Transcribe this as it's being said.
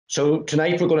So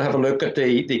tonight we're going to have a look at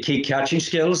the key catching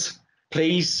skills.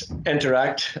 Please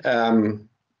interact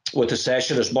with the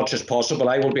session as much as possible.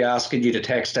 I will be asking you to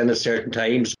text in at certain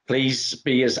times. Please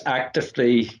be as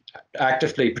actively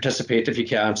participate if you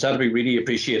can. So that'll be really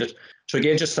appreciated. So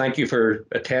again, just thank you for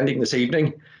attending this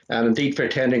evening, and indeed for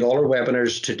attending all our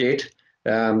webinars to date.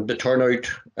 The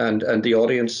turnout and the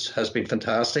audience has been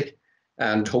fantastic,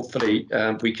 and hopefully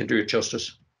we can do it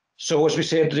justice. So as we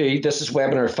said today, this is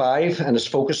webinar 5, and it's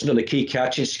focusing on the key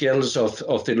catching skills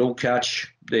of the low catch,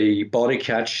 the body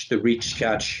catch, the reach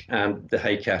catch, and the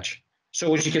high catch.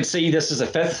 So as you can see, this is the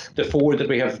 5th. The 4 that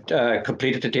we have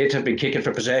completed to date have been kicking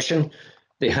for possession.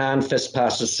 The hand, fist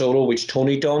passes solo, which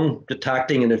Tony done. The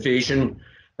tackling and evasion,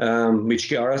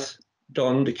 which Gareth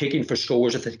done. The kicking for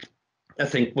scores, I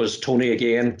think was Tony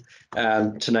again.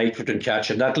 Tonight we're doing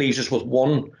catching. That leaves us with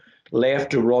 1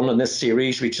 left to run in this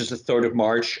series, which is the 3rd of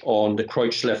March on the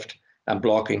crouch lift and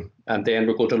blocking. And then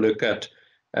we're going to look at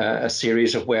a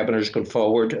series of webinars going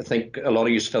forward. I think a lot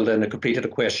of you filled in and completed a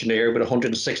questionnaire, with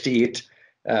 168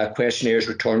 questionnaires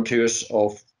returned to us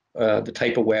of the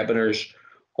type of webinars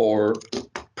or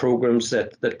programs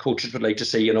that coaches would like to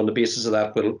see. And on the basis of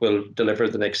that, we'll deliver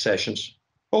the next sessions.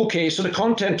 Okay, so the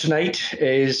content tonight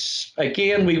is,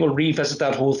 again, we will revisit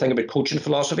that whole thing about coaching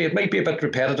philosophy. It might be a bit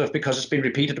repetitive because it's been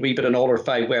repeated a wee bit in all our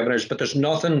 5 webinars, but there's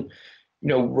nothing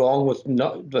wrong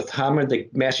with hammering the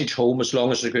message home as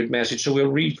long as it's a good message. So we'll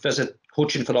revisit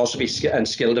coaching philosophy and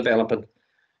skill development.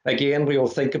 Again, we will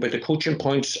think about the coaching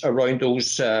points around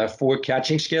those 4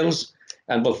 catching skills,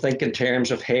 and we'll think in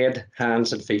terms of head,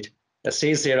 hands, and feet. It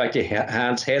says there actually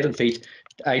hands, head, and feet.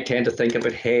 I tend to think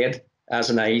about head as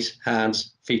in eyes,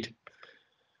 hands, feet.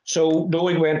 So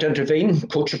knowing when to intervene,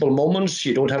 coachable moments.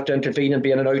 You don't have to intervene and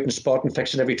be in and out and spot and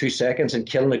fixing every 2 seconds and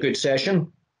killing a good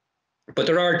session. But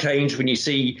there are times when you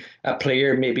see a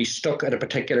player maybe stuck at a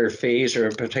particular phase or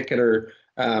a particular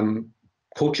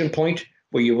coaching point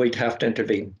where you might have to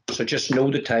intervene. So just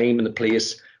know the time and the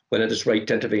place when it is right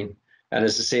to intervene. And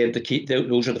as I said,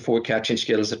 those are the 4 catching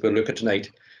skills that we'll look at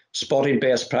tonight. Spotting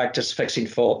best practice, fixing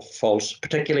faults,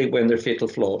 particularly when they're fatal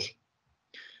flaws.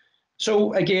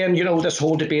 So again, this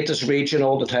whole debate is raging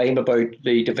all the time about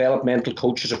the developmental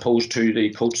coach as opposed to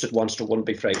the coach that wants to win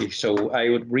by Friday. So I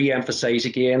would re-emphasize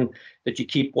again that you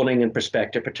keep winning in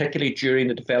perspective, particularly during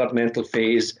the developmental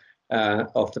phase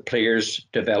of the player's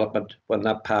development on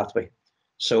that pathway.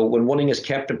 So when winning is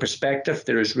kept in perspective,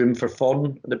 there is room for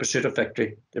fun and the pursuit of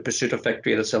victory. The pursuit of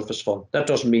victory in itself is fun. That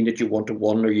doesn't mean that you want to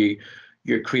win or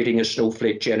you're creating a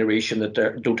snowflake generation that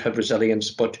don't have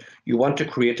resilience, but you want to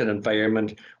create an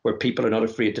environment where people are not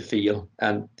afraid to fail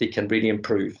and they can really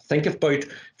improve. Think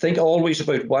always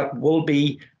about what will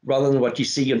be rather than what you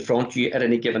see in front of you at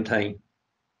any given time.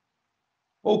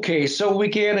 Okay, so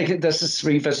again, this is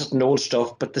revisiting old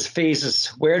stuff, but the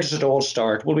phases, where does it all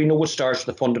start? Well, we know it starts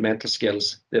with the fundamental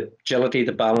skills, the agility,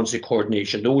 the balance, the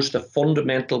coordination. Those are the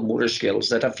fundamental motor skills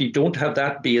that if you don't have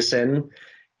that base in,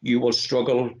 you will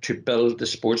struggle to build the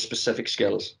sport-specific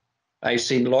skills. I've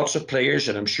seen lots of players,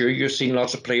 and I'm sure you've seen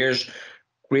lots of players,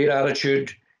 great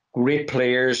attitude, great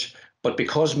players, but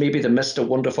because maybe they missed a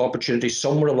wonderful opportunity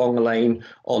somewhere along the line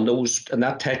on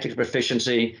that technical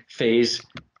proficiency phase,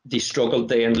 they struggled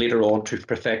then later on to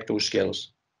perfect those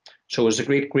skills. So as the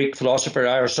great Greek philosopher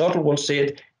Aristotle once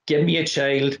said, give me a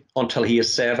child until he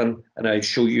is 7 and I'll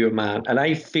show you a man. And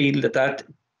I feel that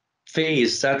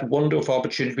phase, that window of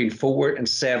opportunity between 4 and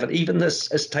 7, even this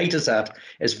as tight as that,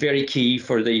 is very key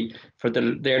for the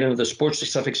learning of the sports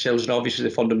specific skills and obviously the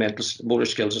fundamental motor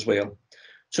skills as well.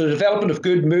 So the development of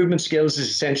good movement skills is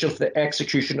essential for the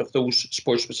execution of those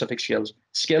sports specific skills.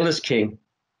 Skill is king.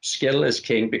 Skill is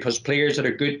king because players that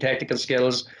are good technical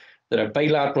skills, that have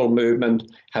bilateral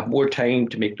movement, have more time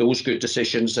to make those good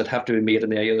decisions that have to be made in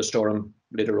the eye of the storm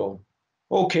later on.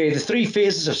 Okay, the 3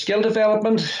 phases of skill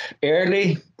development.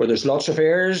 Early, where there's lots of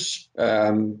errors.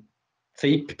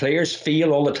 Players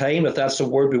feel all the time, if that's the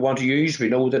word we want to use. We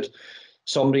know that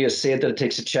somebody has said that it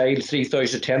takes a child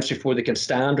 3,000 attempts before they can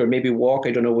stand or maybe walk.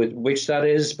 I don't know which that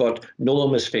is, but none of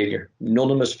them is failure. None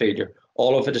of them is failure.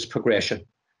 All of it is progression.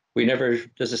 We never,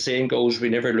 as the saying goes, we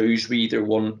never lose, we either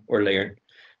win or learn.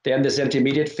 Then there's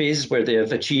intermediate phases where they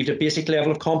have achieved a basic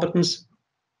level of competence.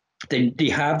 They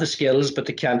have the skills, but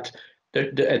they can't.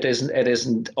 It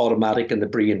isn't automatic in the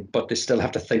brain, but they still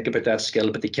have to think about that skill,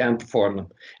 but they can perform them.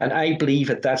 And I believe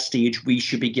at that stage, we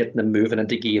should be getting them moving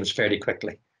into games fairly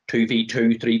quickly.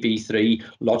 2v2, 3v3,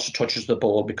 lots of touches of the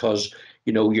ball because,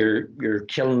 you're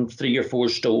killing 3 or 4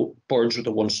 birds with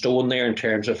the 1 stone there in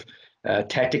terms of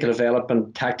technical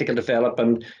development, tactical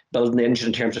development, building the engine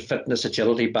in terms of fitness,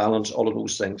 agility, balance, all of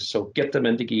those things. So get them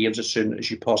into games as soon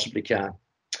as you possibly can.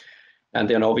 And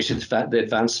then obviously the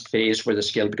advanced phase where the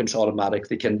skill becomes automatic.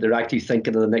 They're actually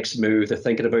thinking of the next move. They're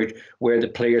thinking about where the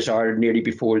players are nearly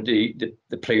before the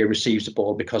player receives the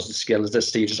ball, because the skill at this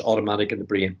stage is automatic in the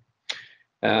brain.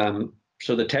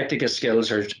 So the technical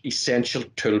skills are essential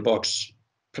toolbox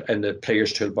in the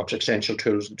player's toolbox, essential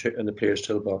tools in the player's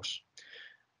toolbox.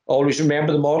 Always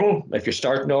remember the model. If you're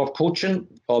starting off coaching,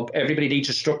 everybody needs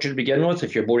a structure to begin with.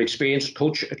 If you're more experienced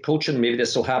at coaching, maybe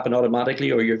this will happen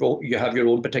automatically, or you have your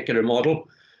own particular model.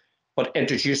 But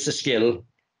introduce the skill,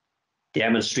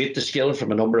 demonstrate the skill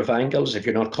from a number of angles. If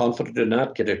you're not confident in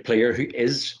that, get a player who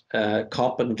is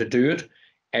competent to do it.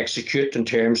 Execute in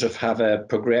terms of have a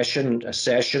progression, a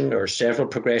session or several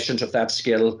progressions of that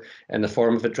skill in the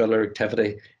form of a drill or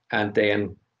activity, and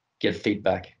then give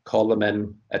feedback. Call them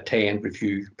in, attend,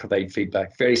 review, provide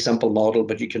feedback. Very simple model,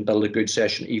 but you can build a good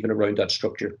session even around that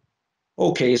structure.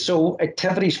 Okay, so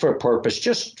activities for a purpose.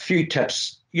 Just a few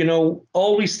tips.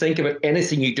 Always think about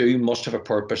anything you do must have a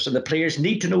purpose, and the players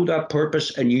need to know that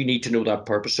purpose, and you need to know that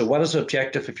purpose. So what is the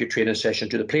objective of your training session?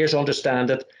 Do the players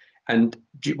understand it and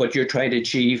what you're trying to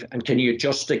achieve? And can you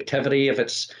adjust the activity if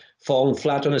it's falling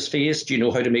flat on his face? Do you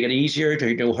know how to make it easier? Do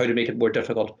you know how to make it more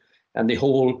difficult? And the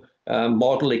whole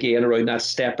model again around that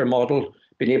stepper model,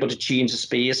 being able to change the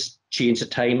space, change the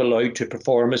time allowed to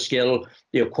perform a skill,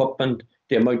 the equipment,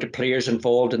 the amount of players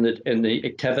involved in the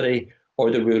activity,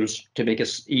 or the rules to make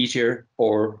it easier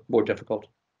or more difficult.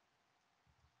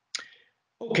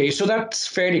 Okay, so that's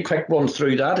fairly quick run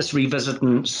through that. It's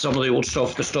revisiting some of the old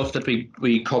stuff, the stuff that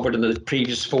we covered in the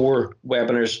previous 4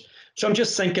 webinars. So I'm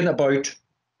just thinking about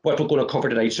what we're going to cover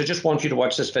tonight. So I just want you to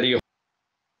watch this video.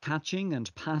 Catching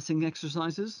and passing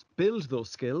exercises build those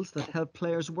skills that help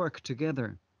players work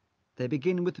together. They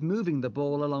begin with moving the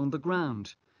ball along the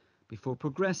ground, before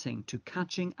progressing to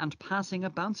catching and passing a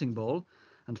bouncing ball,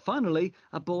 and finally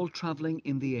a ball travelling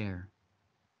in the air.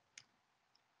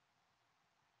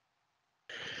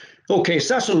 Okay,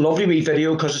 so that's a lovely wee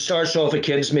video, because it starts off with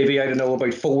kids maybe, I don't know,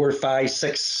 about 4, 5,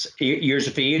 6, 8 years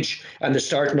of age, and they're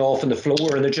starting off on the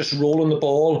floor and they're just rolling the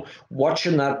ball,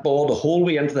 watching that ball the whole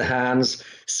way into the hands,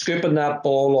 scooping that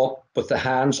ball up with the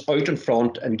hands out in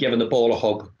front and giving the ball a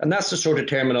hug. And that's the sort of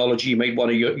terminology you might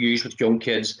want to use with young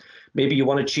kids. Maybe you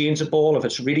want to change the ball. If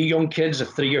it's really young kids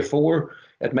of 3 or 4,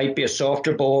 it might be a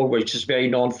softer ball, which is very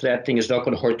non-threatening, is not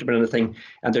going to hurt them or anything,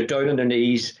 and they're down on their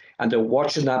knees and they're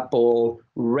watching that ball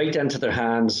right into their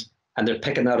hands, and they're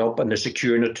picking that up and they're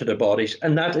securing it to their bodies.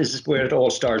 And that is where it all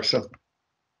starts from.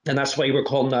 And that's why we're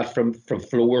calling that from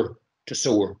floor to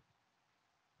soar.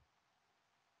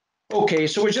 Okay,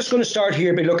 so we're just going to start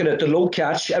here by looking at the low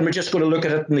catch, and we're just going to look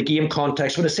at it in the game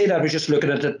context. When I say that, we're just looking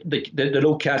at the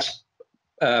low catch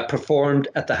performed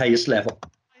at the highest level.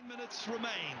 9 minutes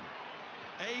remain.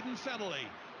 Aidan Fennelly.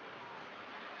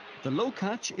 The low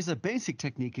catch is a basic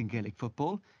technique in Gaelic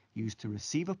football, used to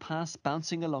receive a pass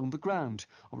bouncing along the ground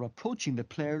or approaching the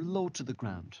player low to the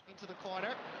ground. Into the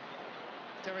corner.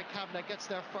 Derek Kavanagh gets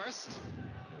there first.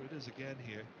 There it is again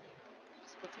here.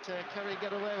 But Kerry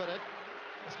get away with it.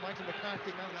 As Michael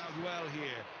McCarthy Out well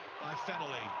here by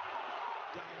Fennelly.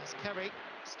 As Kerry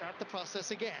start the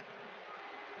process again.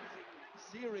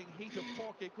 Searing heat of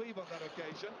Pork Equive on that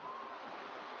occasion.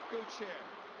 Good share.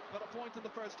 Got a point in the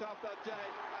first half that day,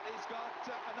 and he's got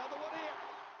another one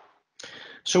here.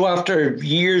 So after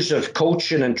years of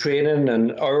coaching and training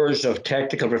and hours of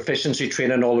technical proficiency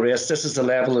training and all the rest, this is the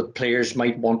level that players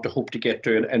might want to hope to get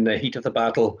to in the heat of the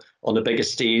battle on the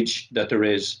biggest stage that there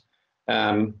is.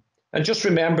 And just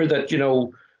remember that,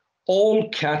 all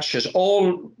catches,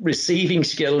 all receiving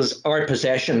skills are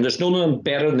possession. There's none of them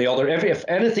better than the other. If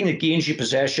anything that gains you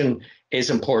possession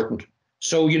is important.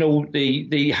 So,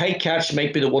 the high catch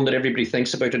might be the one that everybody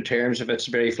thinks about in terms of it's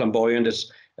very flamboyant.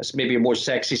 It's maybe a more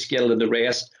sexy skill than the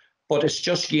rest, but it's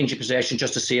just gains you possession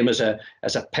just the same as a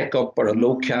pickup or a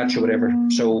low catch or whatever.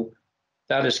 So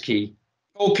that is key.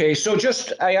 Okay, so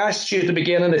I asked you at the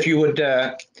beginning if you would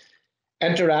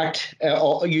interact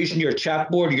using your chat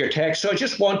board or your text. So I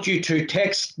just want you to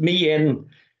text me in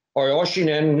or Oisin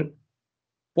in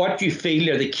what you feel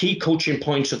are the key coaching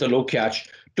points of the low catch.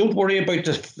 Don't worry about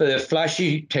the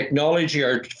flashy technology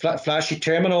or flashy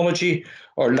terminology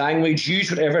or language. Use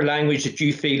whatever language that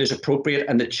you feel is appropriate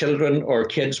and the children or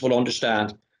kids will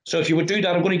understand. So if you would do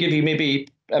that, I'm going to give you maybe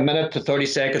a minute to 30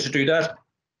 seconds to do that.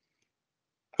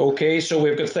 Okay, so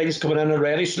we've got things coming in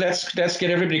already. So let's get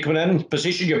everybody coming in.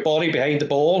 Position your body behind the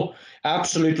ball.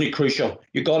 Absolutely crucial.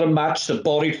 You've got to match the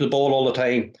body to the ball all the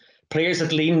time. Players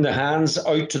that lean the hands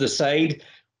out to the side,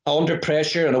 under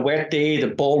pressure on a wet day, the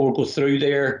ball will go through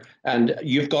there, and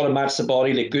you've got to match the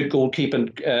body, the good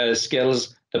goalkeeping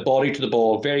skills, the body to the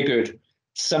ball. Very good.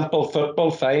 Simple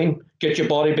football, fine. Get your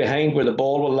body behind where the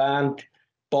ball will land.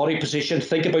 Body position.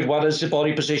 Think about what is the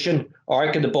body position.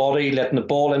 Arcing the body, letting the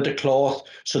ball into cloth,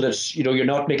 so that you're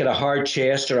not making a hard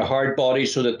chest or a hard body,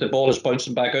 so that the ball is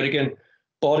bouncing back out again.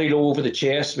 Body low over the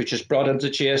chest, which is brought into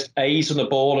the chest. Eyes on the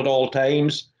ball at all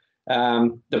times.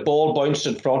 The ball bounced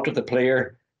in front of the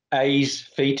player. Eyes,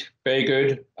 feet, very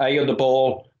good. Eye on the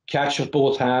ball. Catch with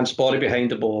both hands. Body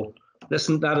behind the ball.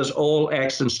 Listen, that is all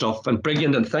excellent stuff and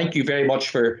brilliant. And thank you very much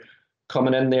for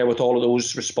coming in there with all of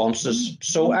those responses.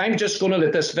 So I'm just going to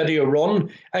let this video run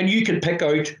and you can pick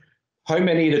out how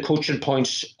many of the coaching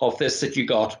points of this that you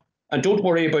got. And don't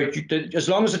worry about you. As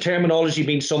long as the terminology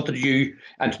means something to you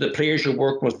and to the players you're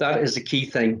working with, that is the key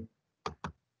thing.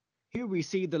 Here we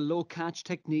see the low catch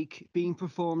technique being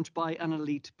performed by an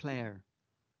elite player.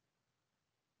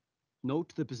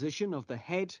 Note the position of the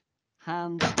head,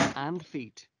 hands and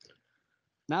feet.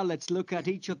 Now let's look at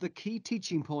each of the key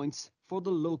teaching points for the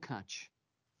low catch.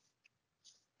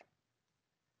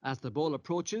 As the ball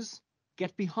approaches,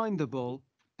 get behind the ball,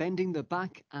 bending the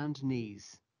back and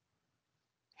knees.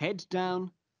 Head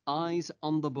down, eyes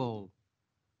on the ball.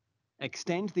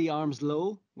 Extend the arms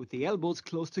low with the elbows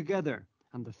close together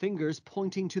and the fingers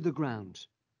pointing to the ground.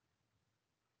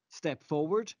 Step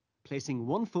forward, placing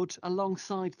one foot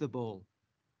alongside the ball.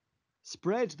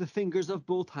 Spread the fingers of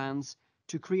both hands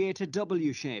to create a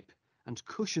W shape and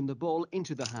cushion the ball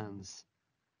into the hands.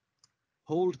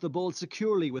 Hold the ball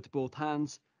securely with both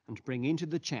hands and bring into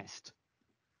the chest.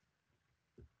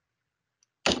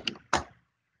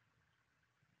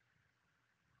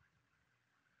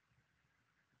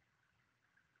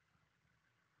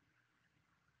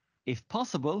 If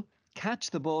possible,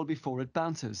 catch the ball before it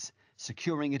bounces,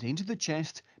 securing it into the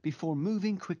chest before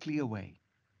moving quickly away.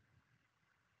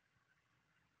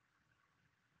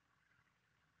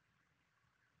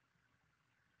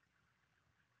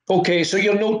 Okay, so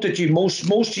you'll note that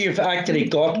most of you've actually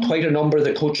got quite a number of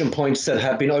the coaching points that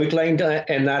have been outlined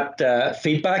in that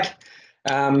feedback.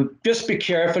 Just be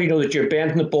careful, that you're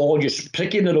bending the ball, you're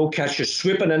picking the low catch, you're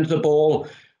sweeping into the ball,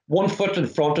 one foot in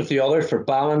front of the other for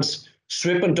balance,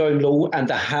 sweeping down low, and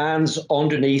the hands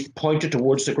underneath pointed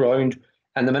towards the ground.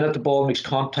 And the minute the ball makes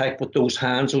contact with those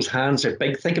hands are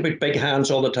big. Think about big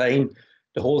hands all the time.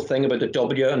 The whole thing about the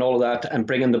W and all of that, and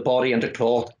bringing the body into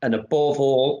cloth. And above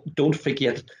all, don't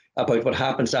forget about what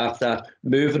happens after that,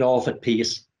 moving off at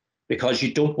pace, because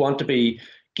you don't want to be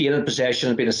gaining possession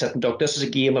and being a sitting duck. This is a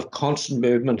game of constant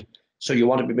movement, so you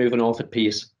want to be moving off at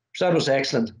pace. So that was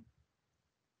excellent.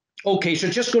 Okay, so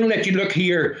just going to let you look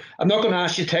here. I'm not going to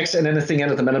ask you to text in anything in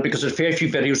at the minute because there's a fair few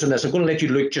videos on this. I'm going to let you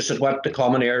look just at what the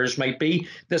common errors might be.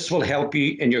 This will help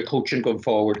you in your coaching going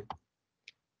forward.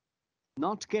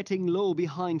 Not getting low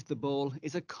behind the ball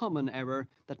is a common error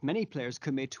that many players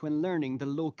commit when learning the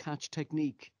low catch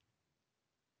technique.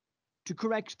 To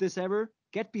correct this error,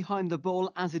 get behind the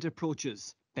ball as it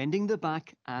approaches, bending the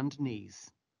back and knees.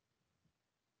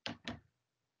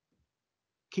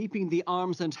 Keeping the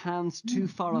arms and hands too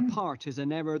far apart is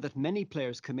an error that many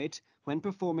players commit when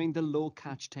performing the low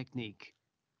catch technique.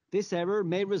 This error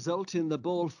may result in the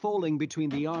ball falling between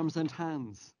the arms and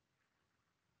hands.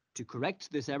 To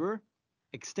correct this error,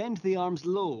 extend the arms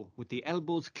low with the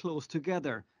elbows close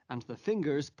together and the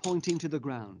fingers pointing to the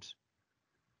ground.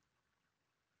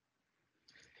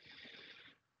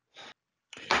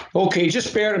 Okay,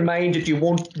 just bear in mind that you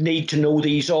won't need to know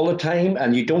these all the time,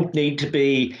 and you don't need to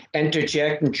be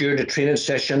interjecting during the training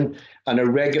session on a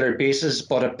regular basis.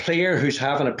 But a player who's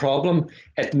having a problem,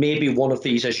 it may be one of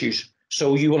these issues.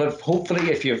 So you will have,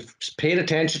 hopefully, if you've paid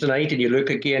attention tonight and you look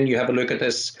again, you have a look at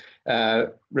this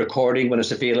recording when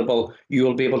it's available, you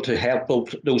will be able to help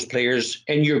those players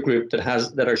in your group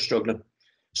that are struggling.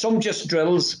 Some just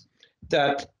drills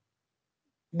that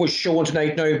was shown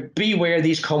tonight. Now, beware,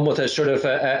 these come with a sort of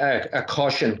a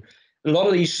caution. A lot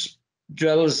of these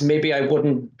drills, maybe I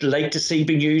wouldn't like to see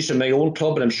being used in my own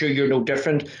club, and I'm sure you're no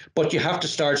different, but you have to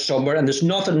start somewhere. And there's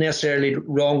nothing necessarily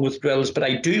wrong with drills, but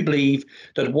I do believe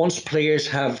that once players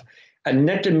have an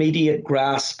intermediate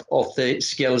grasp of the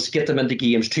skills, get them into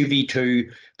games,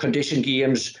 2v2, condition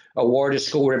games, award a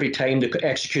score every time they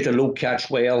execute a low catch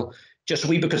well. Just a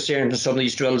wee bit concerned in some of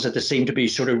these drills that they seem to be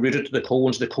sort of rooted to the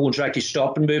cones. The cones are actually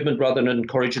stopping movement rather than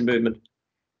encouraging movement.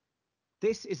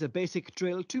 This is a basic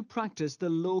drill to practice the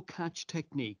low catch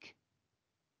technique.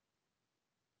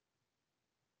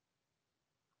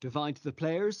 Divide the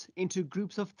players into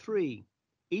groups of 3,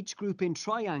 each group in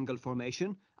triangle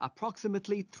formation,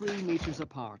 approximately 3 meters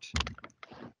apart.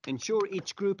 Ensure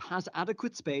each group has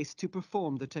adequate space to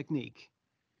perform the technique.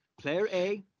 Player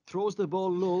A throws the ball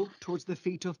low towards the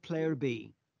feet of player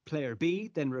B. Player B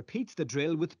then repeats the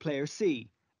drill with player C,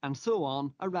 and so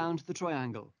on around the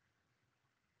triangle.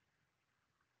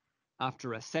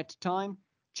 After a set time,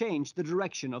 change the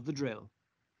direction of the drill.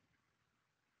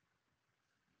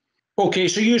 Okay,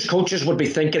 so you as coaches would be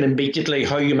thinking immediately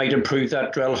how you might improve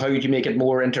that drill, how would you make it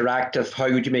more interactive, how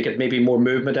would you make it maybe more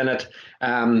movement in it.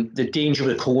 The danger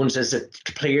with cones is that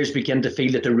players begin to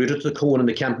feel that they're rooted to the cone and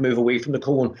they can't move away from the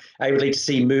cone. I would like to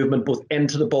see movement both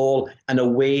into the ball and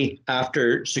away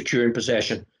after securing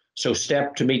possession. So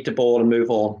step to meet the ball and move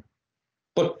on.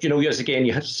 But, as again,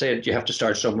 you have said, you have to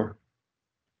start somewhere.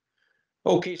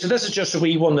 Okay, so this is just a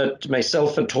wee one that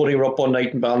myself and Tony were up one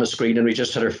night and on the screen, and we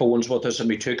just had our phones with us and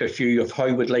we took a few of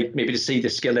how we'd like maybe to see the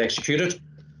skill executed.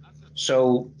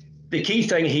 So the key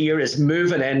thing here is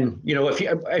moving in.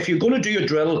 If you're going to do a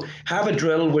drill, have a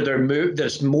drill where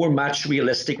that's more match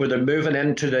realistic, where they're moving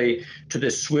into the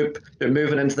swoop, they're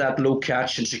moving into that low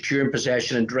catch and securing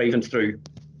possession and driving through.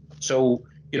 So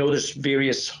there's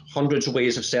various hundreds of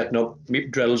ways of setting up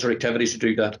drills or activities to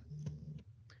do that.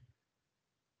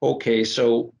 Okay,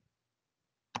 so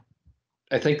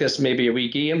I think this may be a wee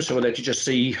game, so we'll let you just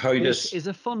see how This is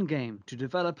a fun game to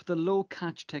develop the low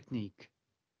catch technique.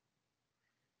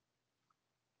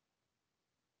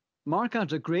 Mark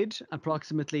out a grid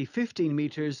approximately 15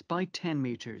 metres by 10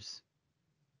 metres.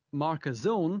 Mark a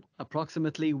zone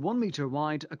approximately 1 metre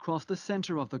wide across the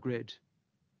centre of the grid.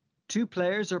 2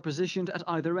 players are positioned at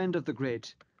either end of the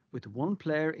grid, with 1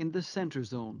 player in the centre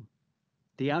zone.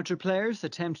 The outer players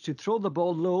attempt to throw the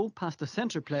ball low past the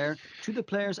centre player to the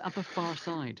players at the far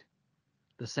side.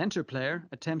 The centre player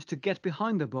attempts to get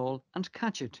behind the ball and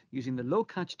catch it using the low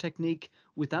catch technique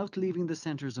without leaving the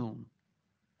centre zone.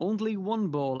 Only 1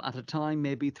 ball at a time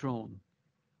may be thrown.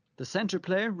 The centre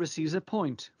player receives a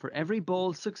point for every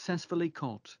ball successfully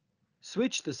caught.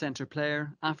 Switch the centre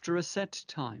player after a set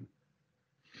time.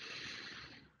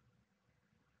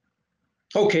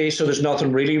 Okay, so there's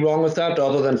nothing really wrong with that,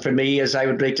 other than for me, is I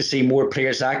would like to see more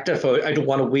players active. I don't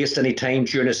want to waste any time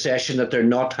during a session that they're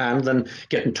not handling,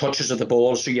 getting touches of the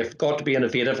ball. So you've got to be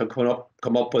innovative and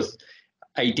come up with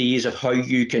ideas of how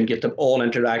you can get them all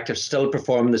interactive, still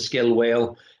performing the skill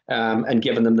well, and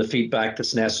giving them the feedback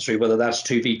that's necessary, whether that's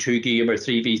 2v2 game or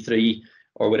 3v3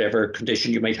 or whatever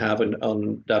condition you might have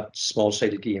on that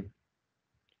small-sided game.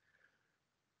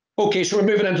 Okay, so we're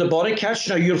moving into the body catch.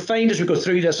 Now you'll find as we go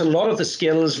through this, a lot of the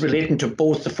skills relating to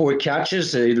both the 4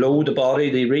 catches, the low, the body,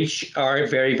 the reach, are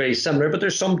very, very similar, but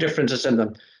there's some differences in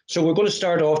them. So we're going to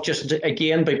start off just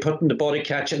again by putting the body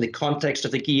catch in the context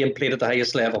of the game played at the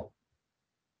highest level.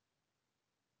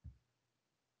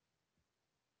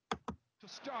 To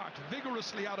start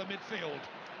vigorously out of midfield,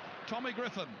 Tommy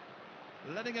Griffin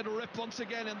letting it rip once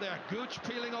again in there. Gooch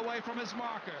peeling away from his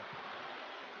marker.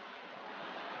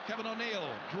 Kevin O'Neill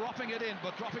dropping it in,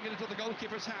 but dropping it into the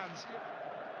goalkeeper's hands.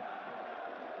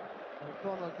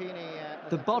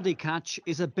 The body catch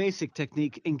is a basic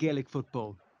technique in Gaelic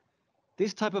football.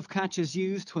 This type of catch is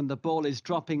used when the ball is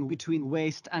dropping between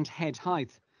waist and head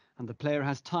height, and the player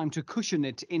has time to cushion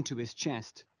it into his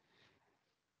chest.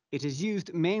 It is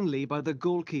used mainly by the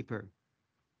goalkeeper.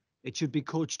 It should be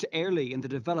coached early in the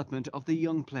development of the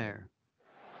young player.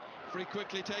 Free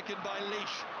quickly taken by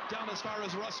Leash, down as far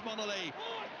as Russ Munnelly.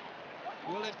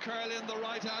 Will it curl in the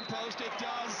right-hand post? It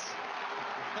does.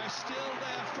 They're still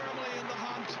there firmly in the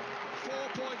hunt.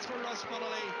 4 points for Russ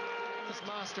Munnelly. This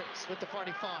Masters with the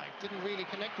 45 didn't really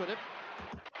connect with it.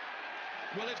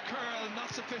 Will it curl?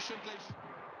 Not sufficiently.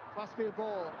 Crossfield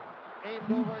ball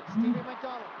aimed over at Stevie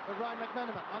McDonald with Ryan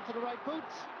McMenamin onto the right boot,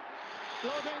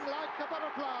 floating like a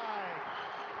butterfly.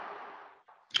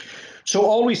 So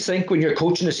always think when you're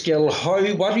coaching a skill,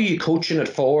 what are you coaching it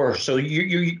for? So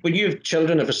when you have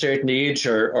children of a certain age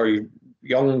or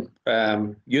young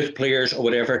youth players or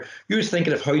whatever, you're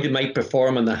thinking of how they might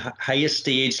perform on the highest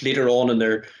stage later on in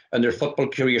their football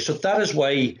career. So that is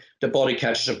why the body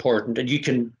catch is important, and you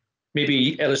can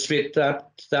maybe illustrate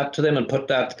that to them and put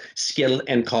that skill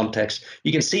in context.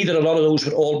 You can see that a lot of those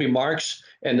would all be marks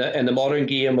in the modern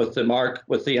game with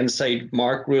the inside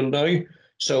mark rule now.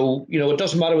 So, it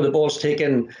doesn't matter whether the ball's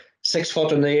taken 6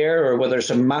 foot in the air or whether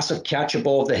it's a massive catch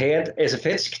above the head. As if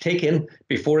it's taken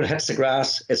before it hits the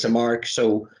grass, it's a mark.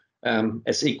 So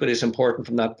it's equally as important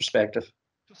from that perspective.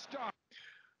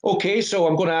 Okay, so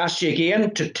I'm going to ask you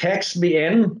again to text me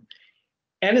in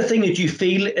anything that you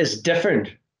feel is different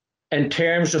in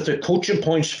terms of the coaching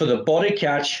points for the body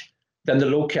catch than the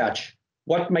low catch.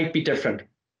 What might be different?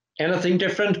 Anything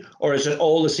different, or is it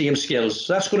all the same skills?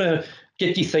 So that's going to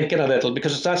get you thinking a little,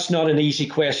 because that's not an easy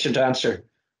question to answer.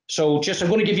 So I'm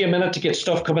going to give you a minute to get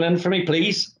stuff coming in for me,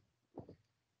 please.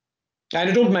 And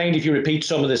I don't mind if you repeat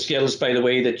some of the skills, by the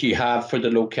way, that you have for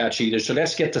the low catch either. So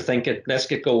let's get to thinking. Let's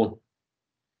get going.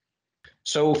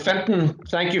 So Fenton,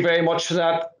 thank you very much for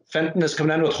that. Fenton is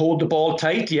coming in with hold the ball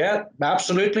tight. Yeah,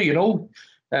 absolutely.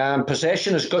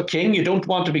 Possession is good king. You don't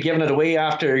want to be giving it away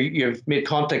after you've made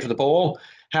contact with the ball.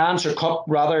 Hands are cupped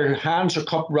rather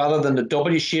than the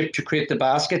W shape to create the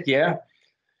basket. Yeah.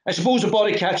 I suppose the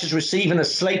body catch is receiving a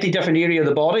slightly different area of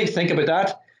the body. Think about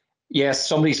that. Yes,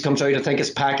 somebody comes out, I think it's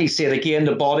Packy said again,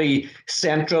 the body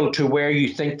central to where you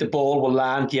think the ball will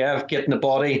land. Yeah, getting the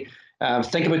body.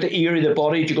 Think about the area of the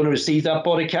body you're going to receive that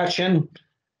body catch in.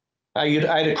 I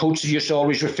had a coach who used to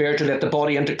always refer to let the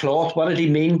body into cloth. What did he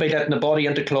mean by letting the body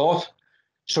into cloth?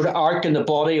 Sort of arcing the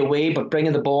body away, but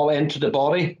bringing the ball into the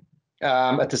body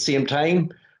at the same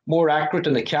time. More accurate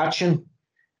in the catching.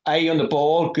 Eye on the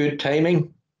ball, good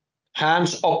timing.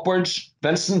 Hands upwards.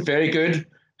 Vincent, very good.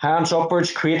 Hands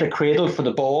upwards, create a cradle for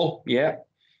the ball. Yeah.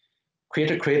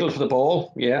 Create a cradle for the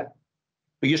ball. Yeah.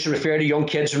 We used to refer to young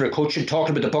kids when we were coaching,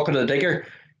 talking about the bucket of the digger.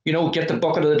 Get the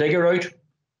bucket of the digger out.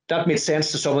 That made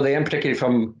sense to some of them, particularly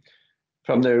from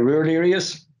the rural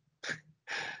areas,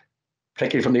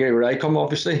 particularly from the area where I come,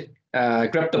 obviously.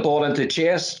 Grip the ball into the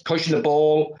chest, cushion the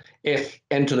ball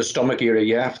into the stomach area,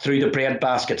 yeah, through the bread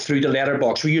basket, through the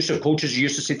letterbox. We used to have coaches who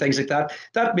used to see things like that.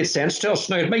 That made sense to us.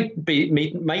 Now, it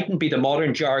mightn't be the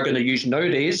modern jargon they're using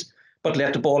nowadays, but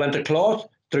let the ball into cloth,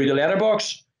 through the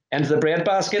letterbox, into the bread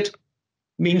basket,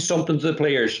 means something to the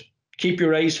players. Keep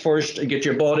your eyes first and get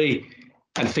your body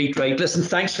and feet right. Listen,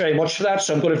 thanks very much for that.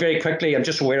 So I'm going to very quickly, I'm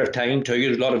just aware of time too.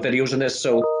 There's a lot of videos on this.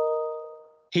 So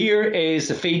here is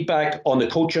the feedback on the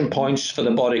coaching points for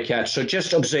the body catch. So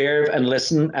just observe and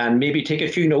listen and maybe take a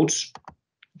few notes.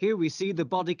 Here we see the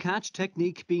body catch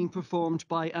technique being performed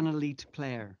by an elite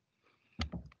player.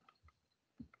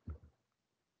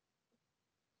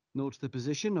 Note the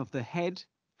position of the head,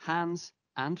 hands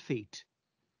and feet.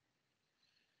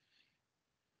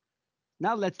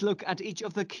 Now let's look at each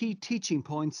of the key teaching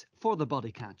points for the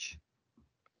body catch.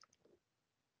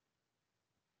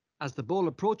 As the ball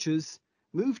approaches,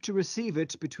 move to receive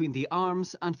it between the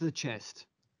arms and the chest.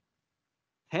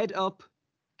 Head up,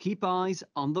 keep eyes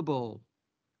on the ball.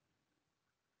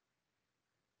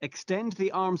 Extend the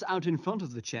arms out in front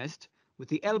of the chest with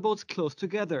the elbows close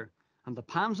together and the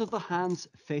palms of the hands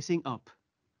facing up.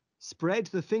 Spread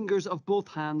the fingers of both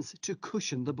hands to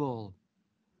cushion the ball.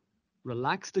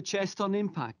 Relax the chest on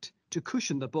impact to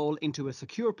cushion the ball into a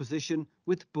secure position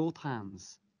with both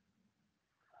hands.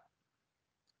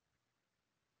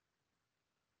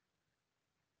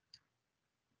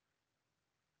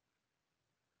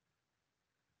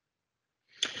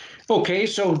 Okay,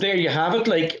 so there you have it.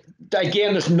 Like,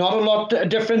 again, there's not a lot of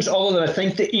difference other than I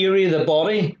think the area of the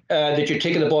body that you're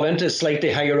taking the ball into is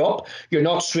slightly higher up. You're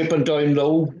not sweeping down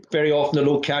low. Very often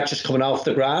the low catch is coming off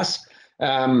the grass.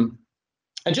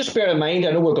 And just bear in mind, I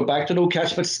know we'll go back to low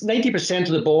catch, but 90%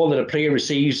 of the ball that a player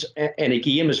receives in a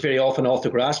game is very often off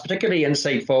the grass, particularly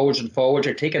inside forwards and forwards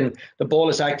are taking, the ball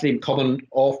is actually coming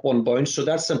off one bounce. So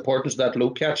that's the importance of that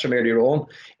low catch from earlier on.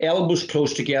 Elbows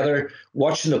close together,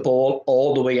 watching the ball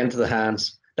all the way into the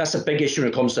hands. That's a big issue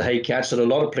when it comes to high catch, that a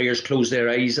lot of players close their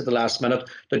eyes at the last minute.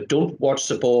 They don't watch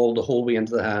the ball the whole way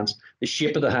into the hands, the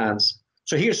shape of the hands.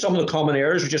 So here's some of the common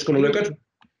errors we're just going to look at.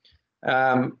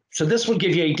 So this will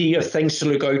give you an idea of things to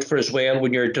look out for as well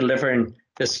when you're delivering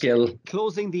the skill.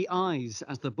 Closing the eyes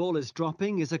as the ball is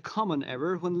dropping is a common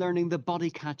error when learning the body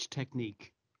catch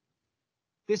technique.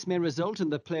 This may result in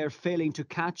the player failing to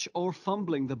catch or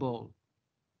fumbling the ball.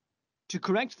 To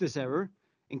correct this error,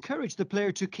 encourage the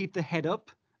player to keep the head up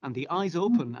and the eyes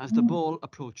open as the ball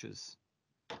approaches.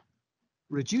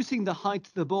 Reducing the height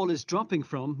the ball is dropping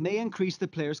from may increase the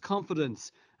player's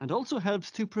confidence and also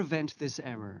helps to prevent this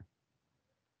error.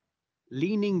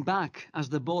 Leaning back as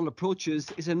the ball approaches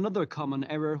is another common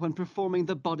error when performing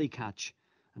the body catch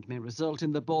and may result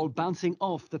in the ball bouncing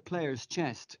off the player's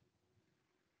chest.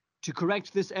 To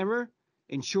correct this error,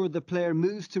 ensure the player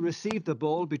moves to receive the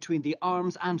ball between the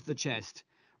arms and the chest,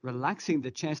 relaxing the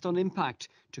chest on impact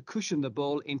to cushion the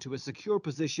ball into a secure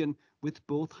position with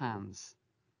both hands.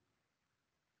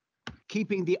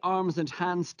 Keeping the arms and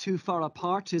hands too far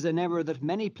apart is an error that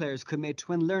many players commit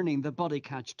when learning the body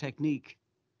catch technique.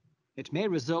 It may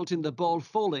result in the ball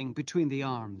falling between the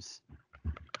arms.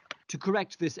 To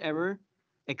correct this error,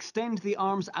 extend the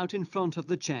arms out in front of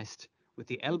the chest, with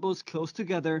the elbows close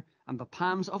together and the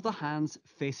palms of the hands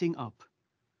facing up.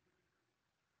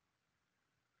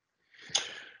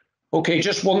 Okay,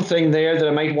 just one thing there that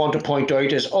I might want to point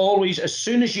out is always, as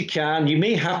soon as you can, you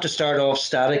may have to start off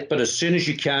static, but as soon as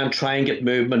you can, try and get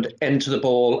movement into the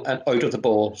ball and out of the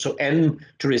ball. So in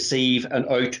to receive and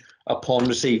out upon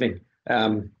receiving.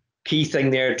 Key thing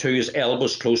there too is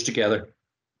elbows close together.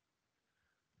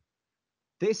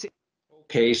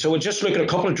 Okay, so we'll just look at a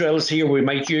couple of drills here we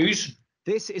might use.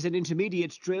 This is an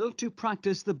intermediate drill to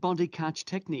practice the body catch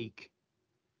technique.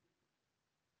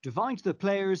 Divide the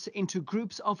players into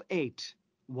groups of 8,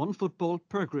 1 football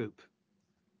per group.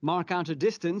 Mark out a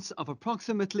distance of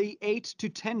approximately 8 to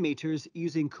 10 metres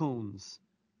using cones.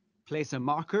 Place a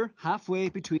marker halfway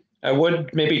between. I would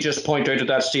maybe just point out at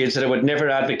that stage that I would never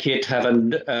advocate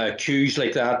having cues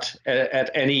like that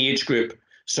at any age group.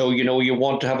 So, you know, you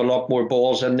want to have a lot more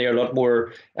balls in there, a lot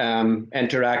more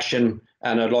interaction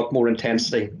and a lot more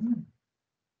intensity.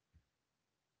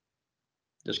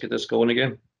 Just get this going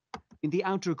again. In the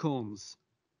outer cones.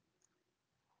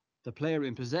 The player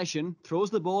in possession throws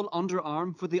the ball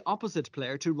underarm for the opposite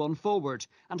player to run forward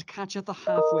and catch at the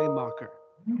halfway marker.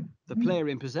 The player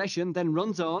in possession then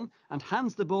runs on and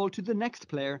hands the ball to the next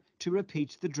player to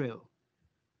repeat the drill.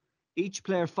 Each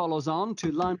player follows on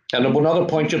to line. And another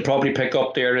point you'll probably pick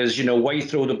up there is, you know, why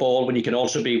throw the ball when you can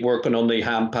also be working on the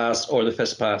hand pass or the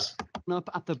fist pass? Up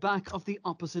at the back of the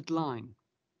opposite line.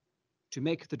 To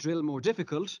make the drill more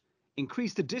difficult,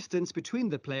 increase the distance between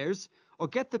the players or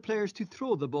get the players to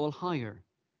throw the ball higher.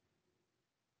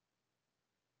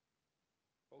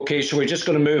 Okay, so we're just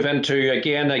going to move into,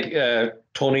 again,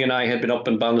 Tony and I had been up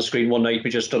and down the screen one night. We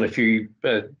just done a few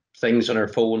things on our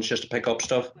phones just to pick up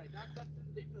stuff.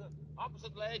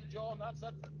 Opposite leg, John, that's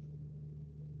it.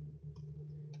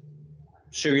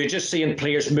 So you're just seeing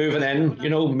players moving in, you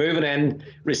know, moving in,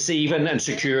 receiving and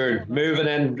securing, moving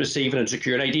in, receiving and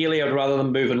securing. Ideally, I'd rather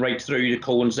than moving right through the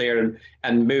cones there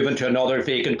and moving to another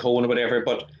vacant cone or whatever,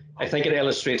 but I think it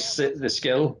illustrates the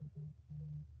skill.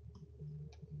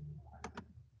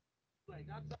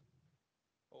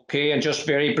 Okay, and just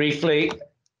very briefly,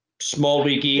 small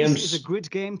wee games. This is a grid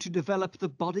game to develop the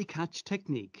body catch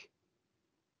technique.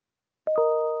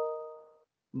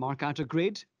 Mark out a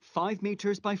grid 5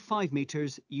 metres by 5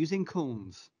 metres using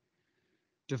cones.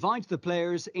 Divide the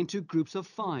players into groups of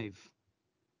 5.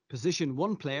 Position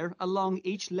 1 player along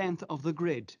each length of the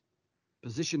grid.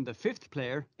 Position the 5th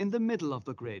player in the middle of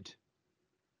the grid.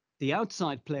 The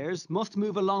outside players must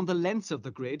move along the lengths of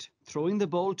the grid, throwing the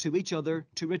ball to each other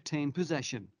to retain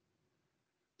possession.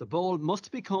 The ball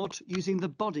must be caught using the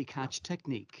body catch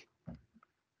technique.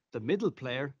 The middle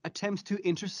player attempts to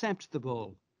intercept the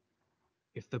ball.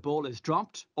 If the ball is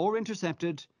dropped or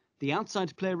intercepted, the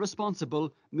outside player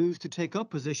responsible moves to take up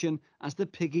position as the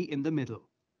piggy in the middle.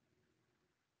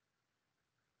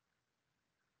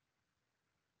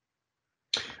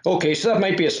 Okay, so that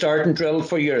might be a starting drill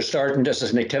for you, or starting just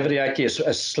as an activity. Actually,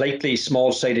 a slightly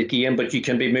small-sided game, but you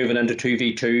can be moving into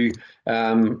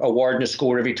 2v2, awarding a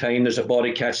score every time there's a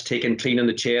body catch taken clean in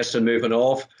the chest and moving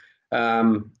off.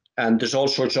 And there's all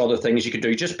sorts of other things you can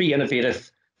do. Just be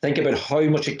innovative. Think about how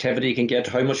much activity you can get,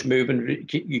 how much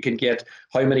movement you can get,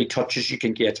 how many touches you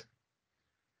can get.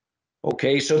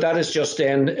 Okay, so that is just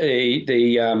then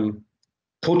the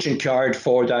coaching card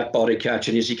for that body catch.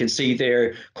 And as you can see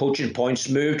there, coaching points: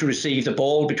 move to receive the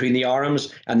ball between the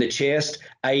arms and the chest,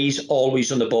 eyes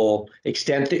always on the ball.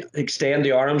 Extend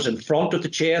the arms in front of the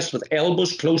chest with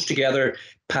elbows close together,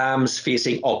 palms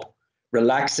facing up.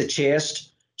 Relax the chest.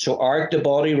 So arc the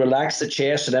body, relax the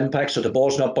chest and impact so the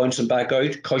ball's not bouncing back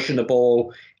out. Cushion the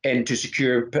ball in to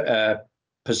secure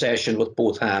possession with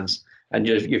both hands. And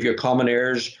you have your common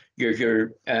errors, you have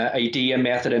your idea,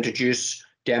 method, introduce,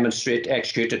 demonstrate,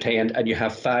 execute, attend, and you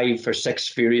have 5 or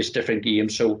 6 various different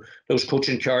games. So those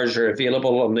coaching cards are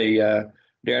available on the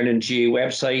Learning GA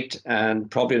website and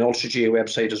probably an Ulster GA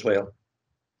website as well.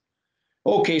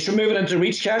 Okay, so moving into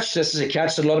reach catch. This is a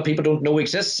catch that a lot of people don't know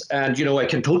exists, and you know, I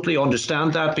can totally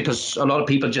understand that because a lot of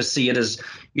people just see it as,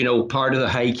 you know, part of the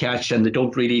high catch and they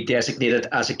don't really designate it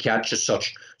as a catch as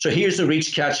such. So here's the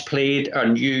reach catch played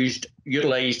and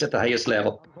utilised at the highest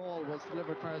level. The ball was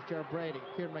delivered past Ger Brady.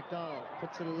 Kieran McDonald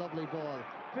puts in a lovely ball.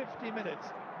 50 minutes,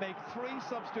 make 3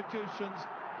 substitutions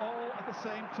all at the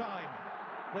same time.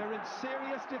 They're in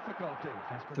serious difficulty.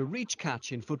 The reach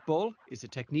catch in football is a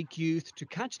technique used to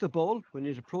catch the ball when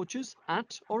it approaches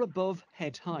at or above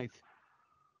head height.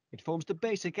 It forms the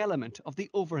basic element of the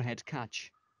overhead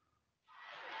catch.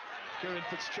 Kieran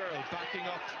Fitzgerald backing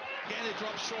up. Again, it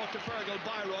drops short to Fergal.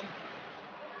 Byron.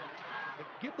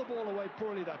 Give the ball away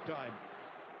poorly that time.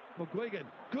 McGuigan,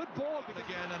 good ball.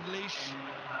 Again, and Leash,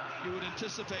 you would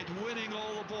anticipate winning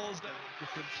all the balls.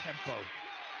 Different tempo.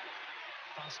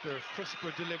 Faster,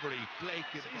 crisper delivery. Blake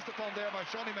is seized upon there by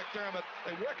Shawnee McDermott.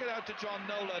 They work it out to John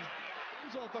Nolan.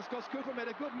 Gus Cooper made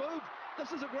a good move.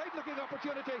 This is a great looking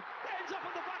opportunity. Ends up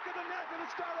on the back of the net and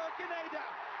it's Dara Gineda.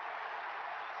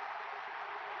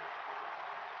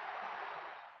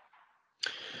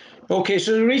 Okay,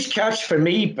 so the reach catch for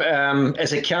me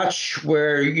is a catch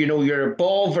where you're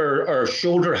above or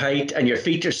shoulder height and your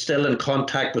feet are still in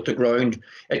contact with the ground.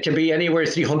 It can be anywhere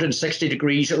 360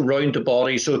 degrees around the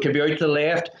body, so it can be out to the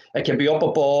left, it can be up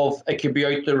above, it can be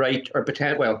out to the right, or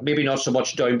well, maybe not so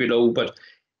much down below, but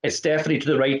it's definitely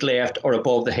to the right, left, or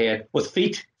above the head, with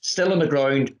feet still on the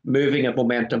ground, moving at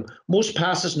momentum. Most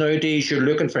passes nowadays, you're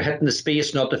looking for hitting the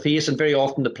space, not the face, and very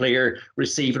often the player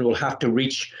receiving will have to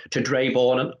reach to drive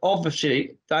on. And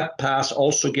obviously, that pass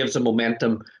also gives them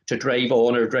momentum to drive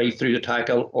on or drive through the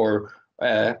tackle or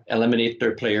eliminate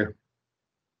their player.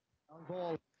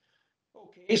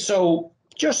 Okay, so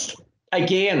just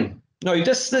again, now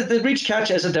the reach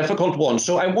catch is a difficult one.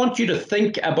 So I want you to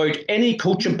think about any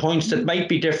coaching points that might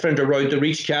be different around the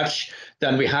reach catch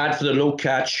than we had for the low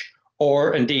catch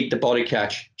or indeed the body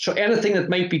catch. So anything that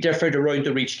might be different around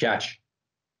the reach catch.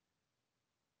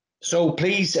 So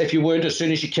please, if you would, as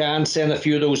soon as you can, send a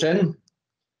few of those in.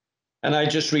 And I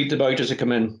just read them out as they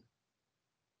come in.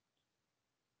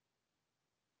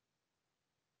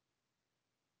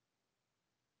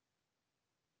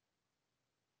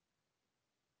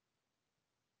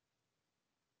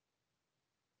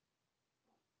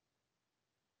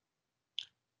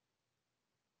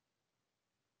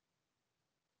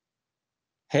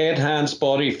 Head, hands,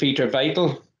 body, feet are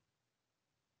vital.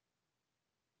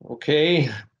 Okay.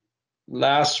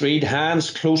 Last read,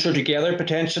 hands closer together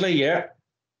potentially, yeah.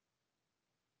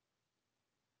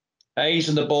 Eyes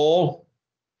on the ball.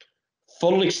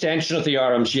 Full extension of the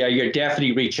arms, yeah, you're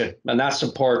definitely reaching, and that's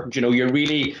important.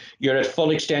 You're at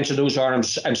full extension of those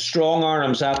arms, and strong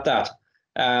arms at that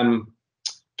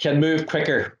can move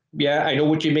quicker. Yeah, I know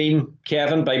what you mean,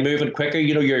 Kevin, by moving quicker.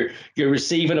 You're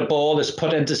receiving a ball that's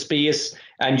put into space,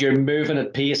 and you're moving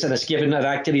at pace, and it's given it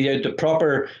actually the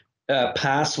proper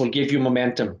pass will give you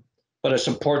momentum. But it's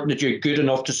important that you're good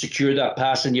enough to secure that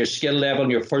pass, and your skill level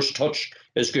and your first touch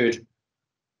is good.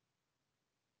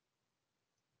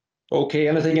 Okay,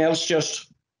 anything else?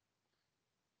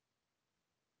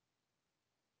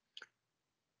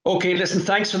 Okay, listen,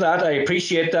 thanks for that. I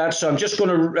appreciate that. So I'm just going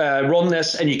to run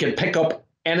this, and you can pick up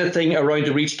anything around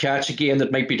the reach catch again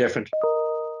that might be different.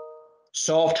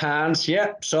 Soft hands,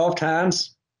 yeah, soft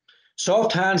hands.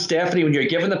 Soft hands, definitely when you're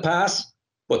given the pass,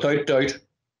 without doubt.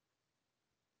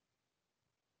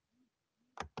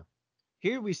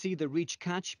 Here we see the reach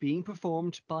catch being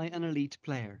performed by an elite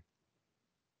player.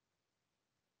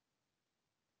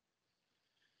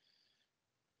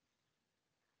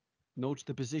 Note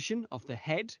the position of the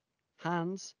head,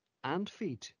 hands, and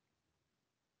feet.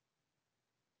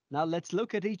 Now let's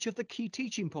look at each of the key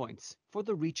teaching points for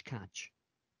the reach catch.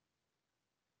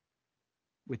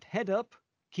 With head up,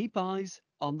 keep eyes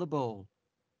on the ball.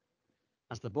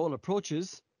 As the ball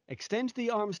approaches, extend the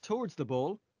arms towards the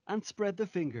ball and spread the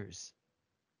fingers.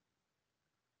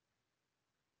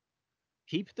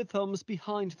 Keep the thumbs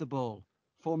behind the ball,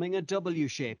 forming a W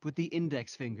shape with the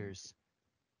index fingers.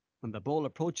 When the ball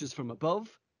approaches from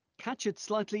above, catch it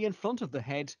slightly in front of the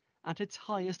head at its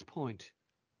highest point.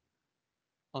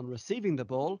 On receiving the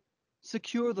ball,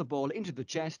 secure the ball into the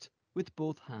chest with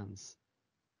both hands.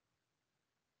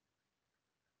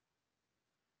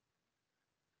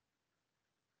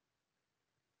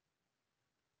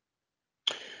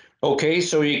 Okay,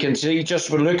 so you can see,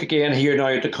 just we'll look again here now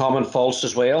at the common faults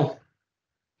as well.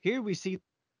 Here we see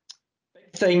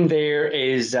Big thing there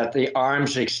is that the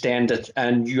arms are extended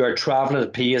and you are traveling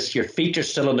at pace. Your feet are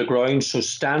still on the ground, so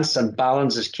stance and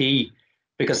balance is key,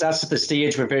 because that's at the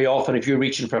stage where very often if you're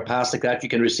reaching for a pass like that, you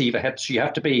can receive a hit. So you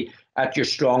have to be at your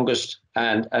strongest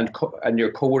and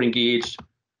your core engaged.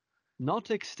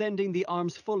 not extending the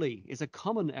arms fully is a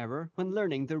common error when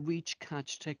learning the reach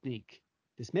catch technique.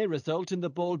 This may result in the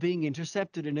ball being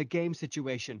intercepted in a game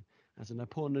situation, as an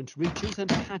opponent reaches and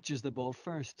catches the ball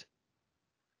first.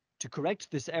 To correct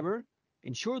this error,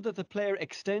 ensure that the player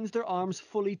extends their arms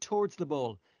fully towards the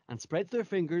ball and spreads their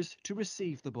fingers to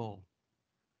receive the ball.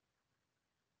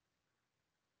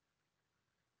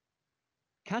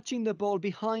 Catching the ball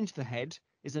behind the head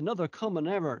is another common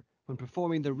error when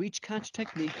performing the reach catch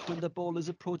technique when the ball is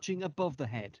approaching above the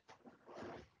head.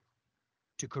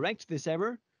 To correct this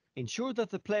error, ensure that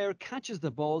the player catches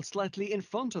the ball slightly in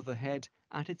front of the head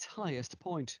at its highest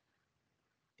point.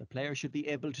 The player should be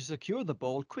able to secure the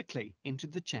ball quickly into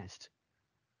the chest.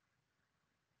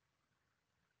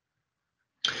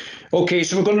 Okay,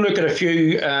 so we're going to look at a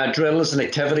few drills and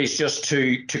activities just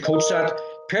to coach that.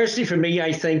 Personally, for me,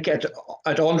 I think at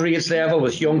underage level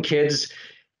with young kids,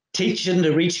 teaching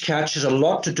the reach catch has a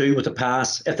lot to do with the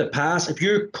pass. If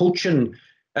you're coaching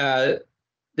the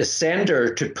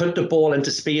sender to put the ball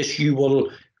into space, you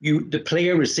will the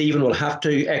player receiving will have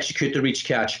to execute the reach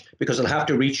catch, because they'll have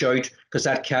to reach out, because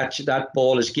that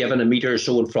ball is given a metre or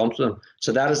so in front of them.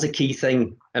 So that is the key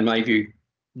thing in my view.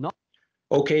 No.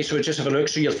 Okay, so just have a look.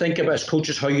 So you'll think about, as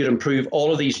coaches, how you'd improve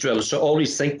all of these drills. So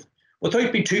always think,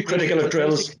 without being too critical of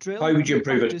drills, how would you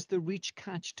improve it? The reach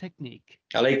catch technique.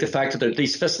 I like the fact that they're at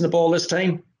least fisting the ball this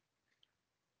time.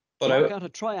 But Mark out a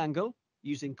triangle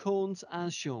using cones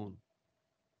as shown.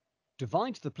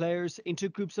 Divide the players into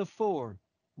groups of 4,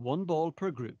 1 ball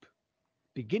per group.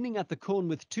 Beginning at the cone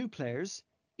with 2 players,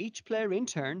 each player in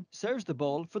turn serves the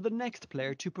ball for the next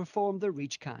player to perform the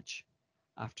reach catch.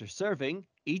 After serving,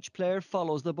 each player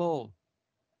follows the ball.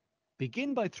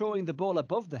 Begin by throwing the ball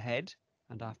above the head,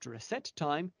 and after a set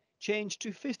time, change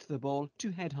to fist the ball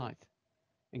to head height.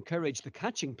 Encourage the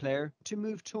catching player to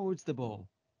move towards the ball.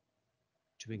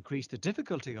 To increase the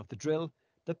difficulty of the drill,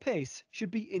 the pace should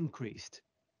be increased.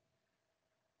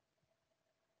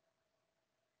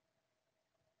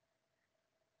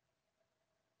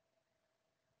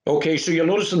 Okay, so you'll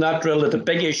notice in that drill that the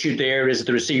big issue there is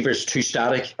the receiver's too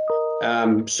static.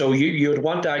 So you would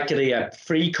want actually a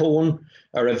free cone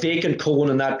or a vacant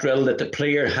cone in that drill that the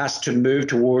player has to move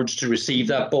towards to receive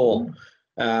that ball.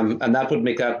 And that would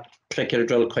make that particular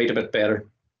drill quite a bit better.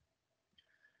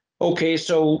 Okay,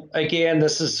 so again,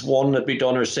 this is one that we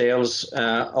done ourselves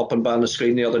up and down the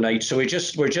screen the other night. So we're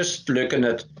just looking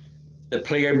at the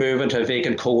player moving to a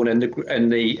vacant cone in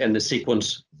the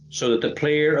sequence, so that the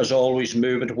player is always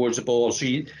moving towards the ball. So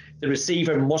the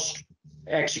receiver must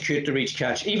execute the reach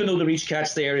catch, even though the reach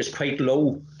catch there is quite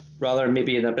low, rather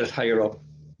maybe a bit higher up.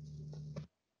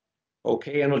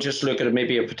 Okay, and we'll just look at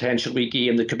maybe a potential wee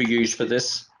game that could be used for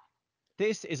this.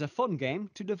 This is a fun game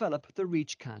to develop the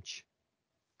reach catch.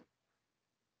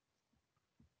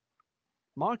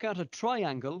 Mark out a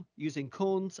triangle using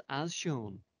cones as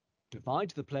shown.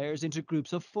 Divide the players into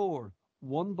groups of 4,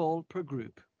 1 ball per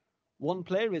group. 1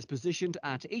 player is positioned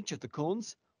at each of the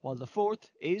cones, while the 4th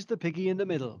is the piggy in the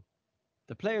middle.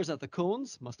 The players at the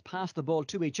cones must pass the ball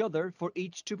to each other for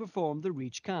each to perform the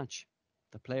reach catch.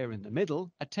 The player in the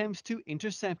middle attempts to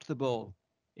intercept the ball.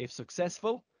 If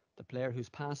successful, the player whose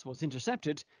pass was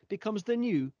intercepted becomes the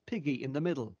new piggy in the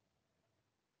middle.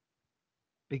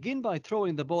 Begin by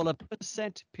throwing the ball up a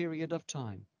set period of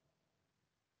time.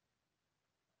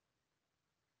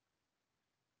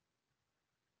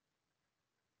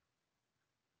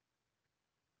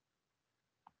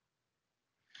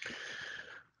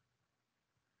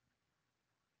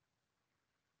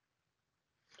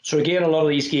 So again, a lot of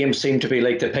these games seem to be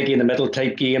like the piggy in the middle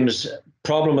type games.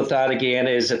 Problem with that again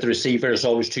is that the receiver is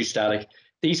always too static.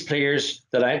 These players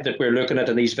that we're looking at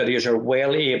in these videos are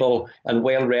well able and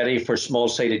well ready for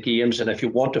small-sided games. And if you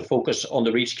want to focus on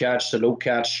the reach catch, the low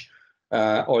catch,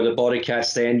 or the body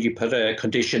catch, then you put a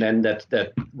condition in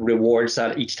that rewards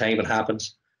that each time it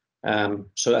happens.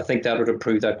 So I think that would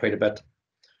improve that quite a bit.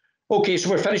 Okay, so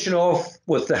we're finishing off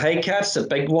with the high catch, the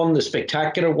big one, the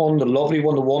spectacular one, the lovely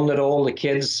one, the one that all the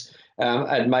kids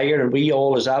admire and we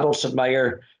all as adults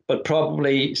admire, but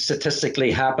probably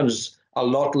statistically happens a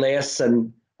lot less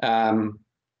than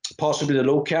possibly the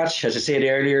low catch. As I said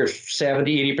earlier,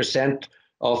 70–80%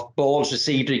 of balls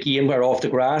received in a game are off the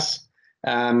grass.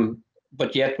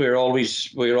 But yet we're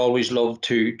always love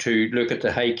to look at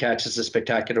the high catch as a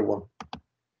spectacular one.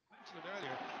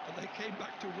 Earlier, and they came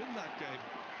back to win that game.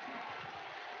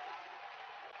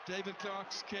 David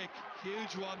Clark's kick,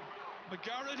 huge one.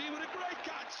 McGarrity with a great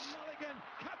catch. Mulligan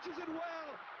catches it well.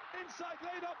 Inside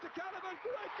laid off to Canavan.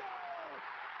 Great goal!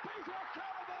 Peter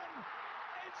Canavan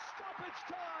in stoppage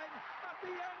time at the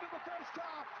end of the first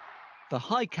half. The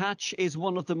high catch is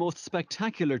one of the most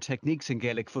spectacular techniques in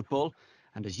Gaelic football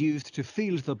and is used to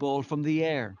field the ball from the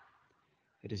air.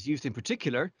 It is used in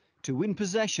particular to win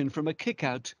possession from a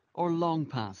kick-out or long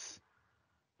pass.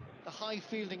 The high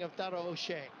fielding of Dara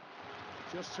O'Shea.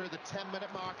 Just through the 10-minute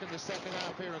mark in the second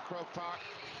half here at Croke Park.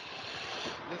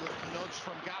 Little nudge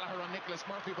from Gallagher on Nicholas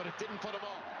Murphy, but it didn't put him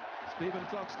off. Stephen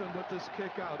Cluxton with this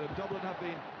kick out, and Dublin have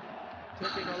been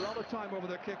taking a lot of time over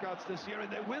their kick-outs this year, and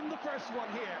they win the first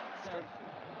one here.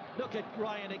 Look at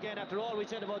Ryan again after all we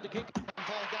said about the kick.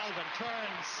 Paul Galvin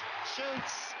turns,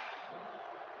 shoots.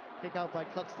 Kick out by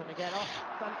Cluxton again. Oh,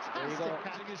 fantastic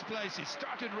catch. His place. He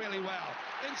started really well.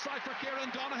 Inside for Kieran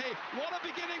Donaghy. What a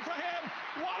beginning for him.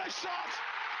 What a shot.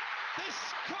 This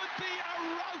could be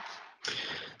a rout.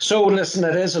 So listen,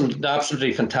 it is an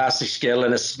absolutely fantastic skill,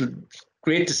 and it's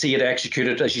great to see it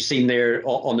executed as you've seen there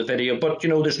on the video. But, you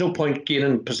know, there's no point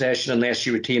gaining possession unless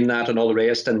you retain that and all the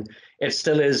rest. And it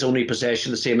still is only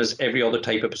possession, the same as every other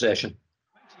type of possession.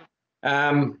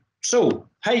 So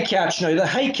high catch now. The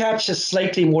high catch is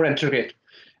slightly more intricate.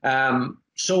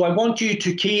 So I want you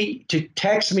to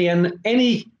text me in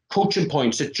any coaching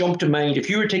points that jump to mind. If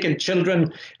you were taking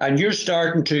children and you're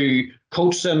starting to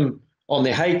coach them on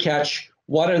the high catch,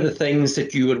 what are the things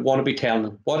that you would want to be telling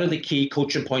them? What are the key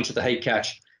coaching points of the high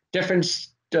catch? Different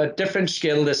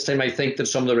skill this time, I think, than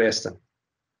some of the rest of them.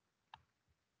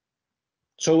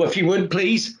 So if you would,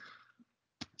 please,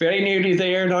 very nearly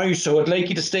there now, so I'd like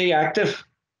you to stay active.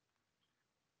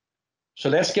 So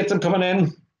let's get them coming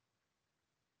in.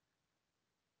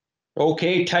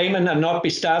 Okay, timing and not be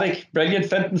static. Brilliant,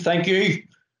 Fintan, thank you. A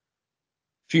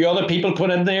few other people put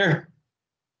in there.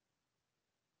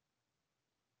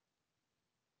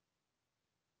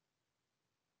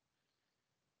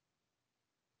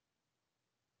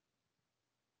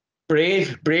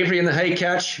 Bravery in the high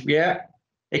catch, yeah.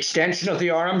 Extension of the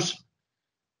arms.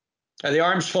 Are the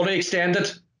arms fully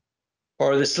extended?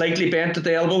 Or are they slightly bent at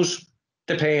the elbows?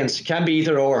 Depends, can be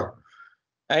either or.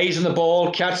 Eyes on the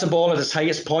ball, catch the ball at its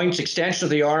highest points, extension of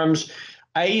the arms.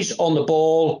 Eyes on the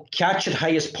ball, catch at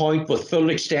highest point with full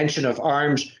extension of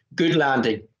arms, good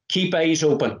landing. Keep eyes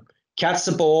open. Catch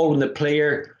the ball when the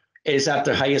player is at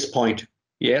their highest point.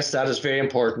 Yes, that is very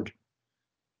important.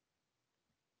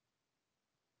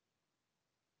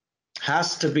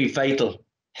 Has to be vital.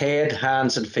 Head,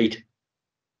 hands, and feet.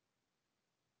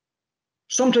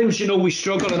 Sometimes, we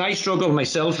struggle, and I struggle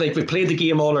myself. Like, we played the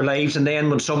game all our lives, and then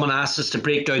when someone asks us to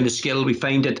break down the skill, we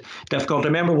find it difficult. I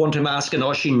remember one time asking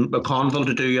Oisin McConville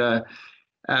to do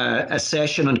a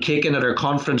session on kicking at our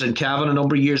conference in Cavan a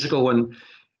number of years ago, and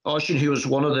Oisin, who was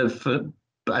one of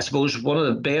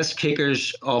the best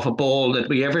kickers of a ball that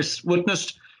we ever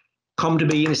witnessed, come to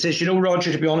me and he says,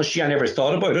 Roger, to be honest, I never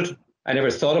thought about it. I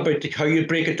never thought about how you'd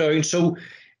break it down. So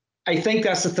I think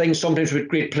that's the thing sometimes with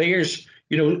great players.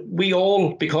 We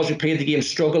all, because we played the game,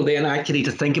 struggle then actually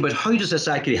to think about how does this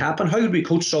actually happen? How would we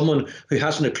coach someone who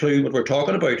hasn't a clue what we're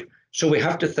talking about? So we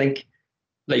have to think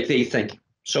like they think.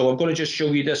 So I'm going to just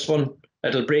show you this one.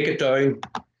 It'll break it down.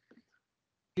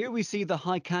 Here we see the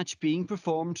high catch being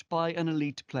performed by an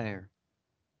elite player.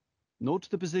 Note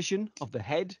the position of the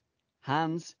head,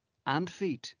 hands, and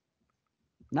feet.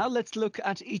 Now let's look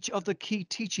at each of the key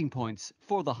teaching points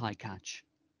for the high catch.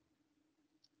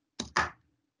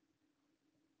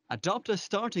 Adopt a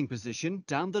starting position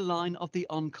down the line of the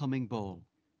oncoming ball.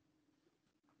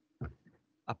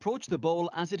 Approach the ball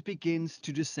as it begins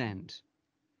to descend.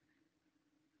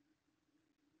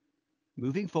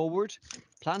 Moving forward,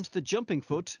 plant the jumping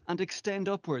foot and extend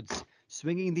upwards,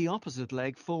 swinging the opposite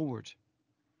leg forward.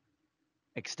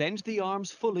 Extend the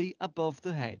arms fully above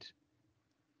the head.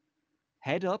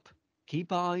 Head up,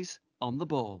 keep eyes on the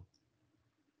ball.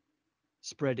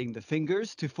 Spreading the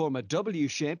fingers to form a W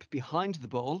shape behind the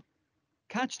ball,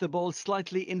 catch the ball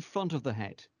slightly in front of the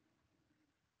head.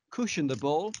 Cushion the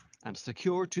ball and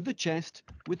secure to the chest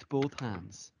with both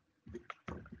hands.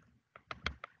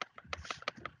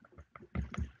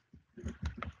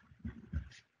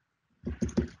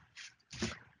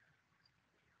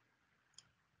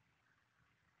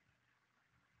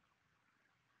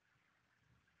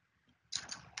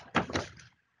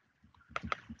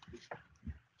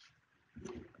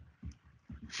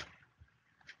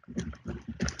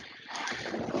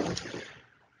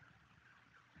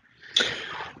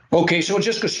 Okay, so we'll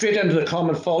just go straight into the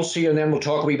common false here, and then we'll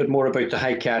talk a wee bit more about the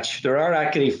high catch. There are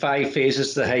actually 5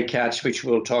 phases to the high catch, which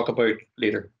we'll talk about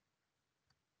later.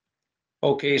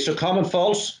 Okay, so common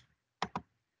false.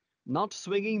 Not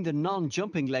swinging the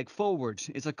non-jumping leg forward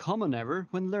is a common error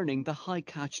when learning the high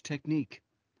catch technique.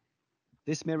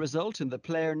 This may result in the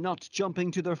player not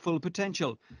jumping to their full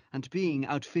potential and being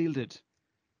outfielded.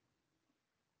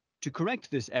 To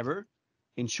correct this error,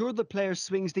 ensure the player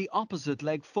swings the opposite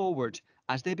leg forward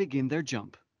as they begin their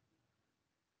jump.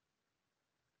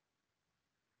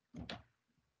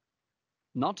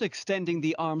 Not extending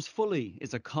the arms fully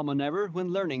is a common error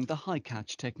when learning the high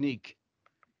catch technique.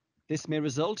 This may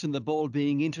result in the ball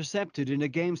being intercepted in a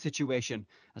game situation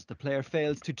as the player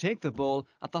fails to take the ball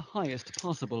at the highest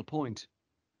possible point.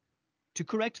 To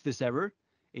correct this error,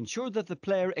 ensure that the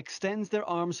player extends their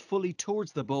arms fully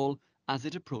towards the ball as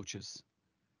it approaches.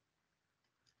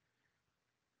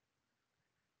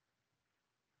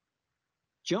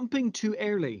 Jumping too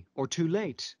early or too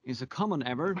late is a common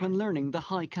error when learning the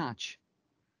high catch.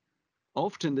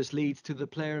 Often this leads to the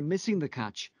player missing the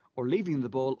catch or leaving the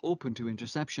ball open to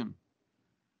interception.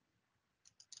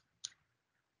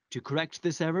 To correct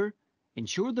this error,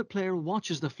 ensure the player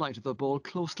watches the flight of the ball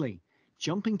closely,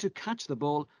 jumping to catch the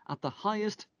ball at the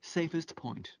highest, safest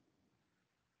point.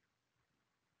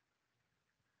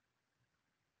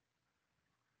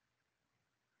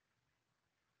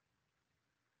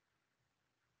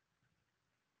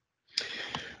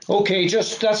 Okay,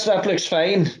 just that looks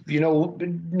fine. You know,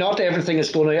 not everything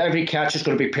is going to, every catch is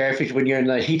going to be perfect. When you're in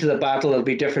the heat of the battle, there'll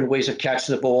be different ways of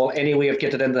catching the ball. Any way of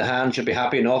getting it in the hands, you'll be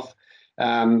happy enough.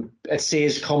 It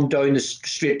says come down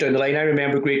straight down the line. I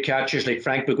remember great catchers like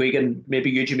Frank McGuigan,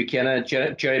 maybe Eugene McKenna,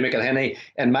 Jerry McElhenney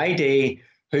in my day,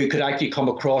 who could actually come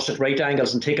across at right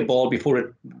angles and take a ball before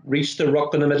it reached the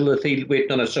ruck in the middle of the field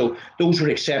waiting on it. So those were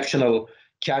exceptional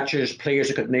catchers, players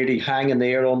that could nearly hang in the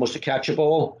air almost to catch a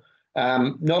ball.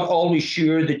 Not always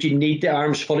sure that you need the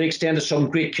arms fully extended. Some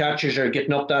great catchers are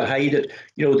getting up that high that,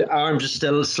 you know, the arms are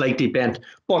still slightly bent.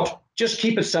 But just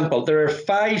keep it simple. There are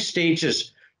 5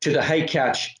 stages to the high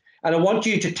catch. And I want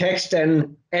you to text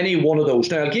in any one of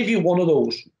those. Now, I'll give you one of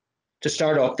those to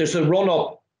start off. There's the run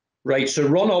up, right? So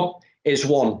run up is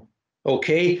 1.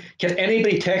 Okay. Can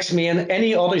anybody text me in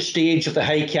any other stage of the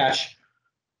high catch?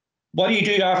 What do you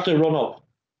do after the run up?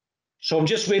 So I'm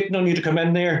just waiting on you to come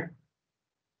in there.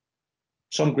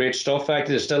 Some great stuff.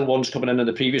 Actually, there's still ones coming in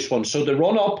the previous one. So the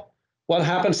run up, what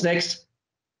happens next?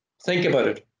 Think about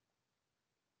it.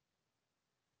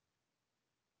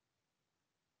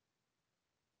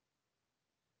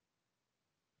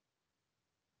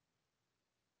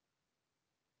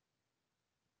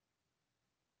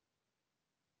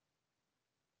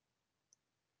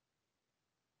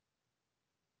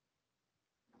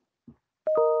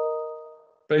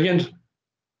 Brilliant.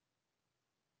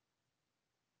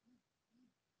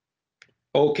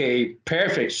 Okay,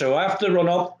 perfect. So after the run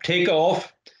up, take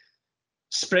off,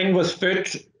 spring with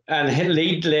foot and hit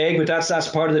lead leg. But that's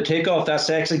part of the takeoff. That's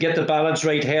excellent. Get the balance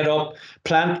right, head up,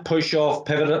 plant, push off,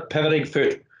 pivoting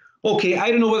foot. Okay, I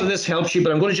don't know whether this helps you,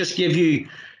 but I'm going to just give you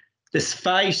this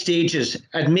 5 stages.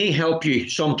 It may help you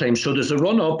sometimes. So there's a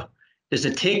run up, there's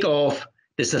a takeoff,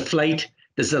 there's a flight,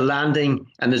 there's a landing,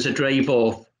 and there's a drive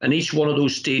off. And each one of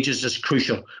those stages is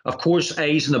crucial. Of course,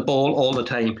 eyes on the ball all the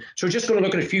time. So we're just going to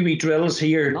look at a few wee drills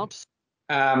here.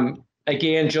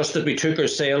 Again, just that we took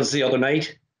ourselves the other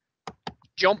night.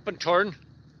 Jump and turn.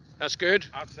 That's good.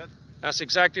 That's it. That's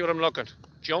exactly what I'm looking.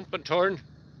 Jump and turn.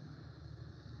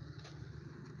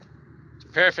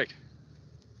 Perfect.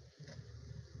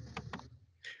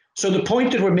 So the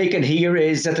point that we're making here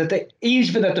is that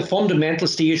even at the fundamental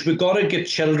stage, we've got to get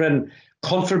children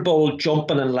comfortable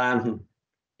jumping and landing,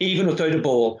 even without a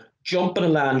ball. Jumping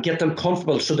and landing, get them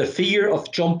comfortable. So the fear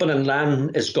of jumping and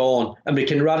landing is gone, and we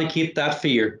can eradicate that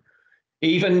fear.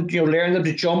 Even, you know, learn them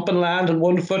to jump and land on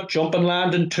 1 foot, jump and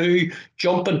land on 2,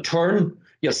 jump and turn.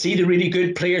 You'll see the really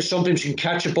good players sometimes can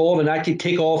catch a ball and actually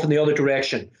take off in the other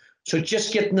direction. So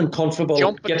just getting them comfortable,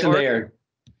 get them there.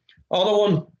 Other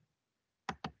one,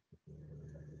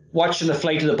 watching the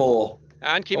flight of the ball.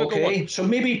 And keep it going. So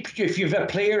maybe if you've a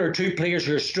player or 2 players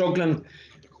who are struggling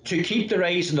to keep their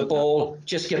eyes on the ball,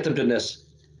 just get them doing this.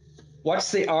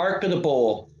 What's the arc of the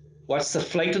ball? What's the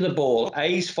flight of the ball?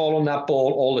 Eyes following that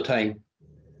ball all the time.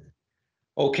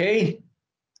 Okay.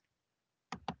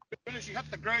 As you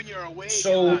hit the ground, you're away.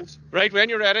 So, right when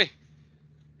you're ready.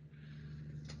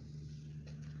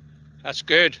 That's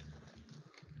good.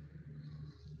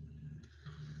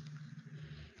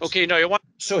 Okay, now you want.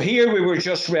 So here we were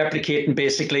just replicating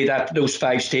basically those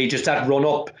 5 stages, that run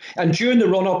up. And during the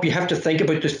run up, you have to think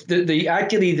about this.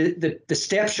 The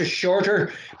steps are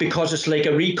shorter because it's like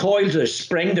a recoil, the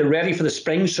spring. They're ready for the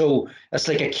spring, so it's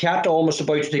like a cat almost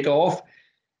about to take off.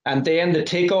 And then the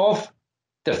takeoff,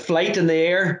 the flight in the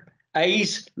air,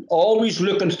 eyes always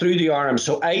looking through the arms.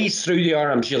 So eyes through the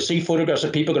arms. You'll see photographs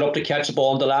of people going up to catch the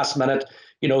ball in the last minute.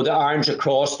 You know, the arms are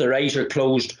crossed, their eyes are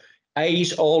closed.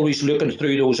 Eyes always looking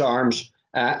through those arms.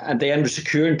 And then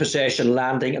securing possession,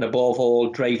 landing, and above all,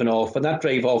 driving off. And that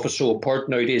drive off is so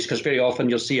important nowadays because very often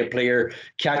you'll see a player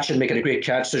catching, making a great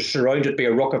catch. They're surrounded by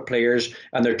a ruck of players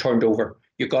and they're turned over.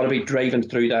 You've got to be driving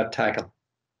through that tackle.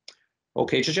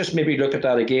 Okay, so just maybe look at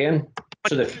that again.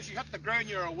 So as you hit the ground,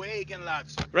 you're away again,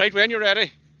 lads. Right when you're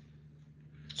ready.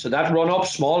 So that run up,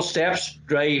 small steps,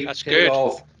 drive, that's take good.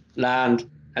 off, land,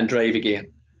 and drive again.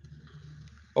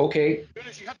 Okay.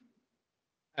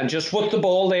 And just with the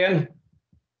ball then.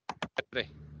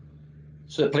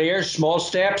 So the players, small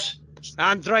steps.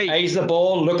 And drive. Eyes the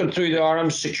ball, looking through the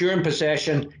arms, securing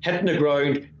possession, hitting the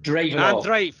ground, driving off. And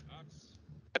drive.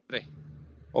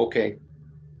 Okay.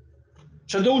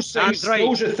 So those are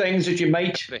things that you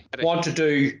might want to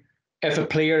do if a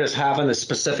player is having a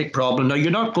specific problem. Now, you're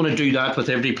not going to do that with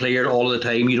every player all the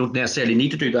time. You don't necessarily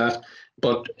need to do that.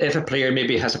 But if a player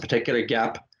maybe has a particular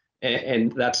gap in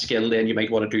that skill, then you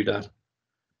might want to do that.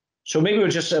 So maybe we'll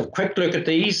just have a quick look at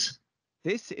these.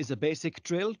 This is a basic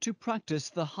drill to practice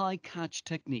the high catch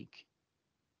technique.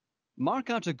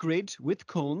 Mark out a grid with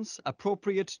cones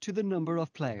appropriate to the number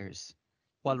of players.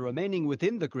 While remaining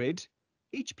within the grid,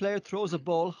 Each player throws a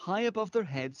ball high above their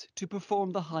heads to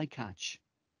perform the high catch.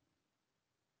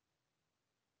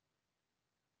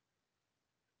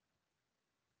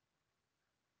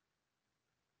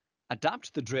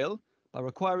 Adapt the drill by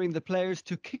requiring the players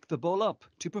to kick the ball up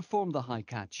to perform the high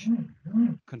catch.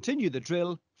 Continue the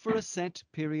drill for a set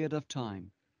period of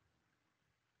time.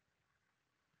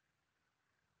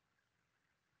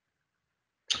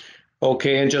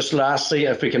 Okay, and just lastly,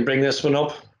 if we can bring this one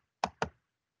up.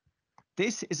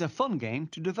 This is a fun game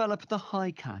to develop the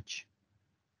high catch.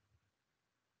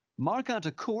 Mark out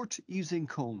a court using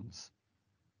cones.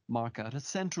 Mark out a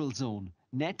central zone,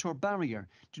 net or barrier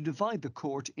to divide the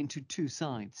court into two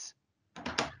sides.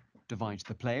 Divide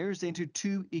the players into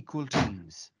two equal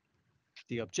teams.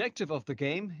 The objective of the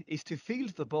game is to field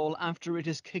the ball after it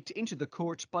is kicked into the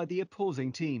court by the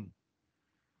opposing team.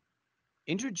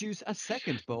 Introduce a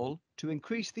second ball to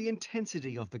increase the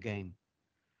intensity of the game.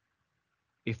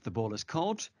 If the ball is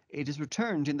caught, it is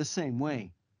returned in the same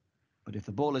way. But if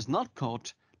the ball is not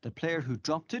caught, the player who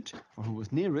dropped it, or who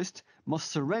was nearest,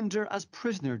 must surrender as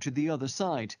prisoner to the other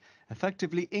side,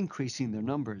 effectively increasing their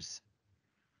numbers.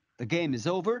 The game is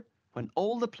over when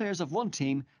all the players of one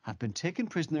team have been taken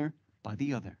prisoner by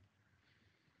the other.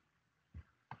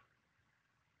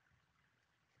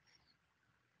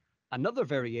 Another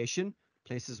variation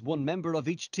places one member of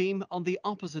each team on the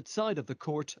opposite side of the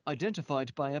court,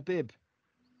 identified by a bib.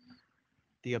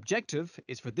 The objective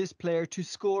is for this player to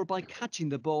score by catching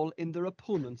the ball in their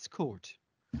opponent's court.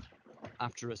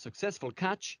 After a successful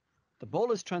catch, the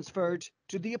ball is transferred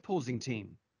to the opposing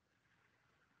team.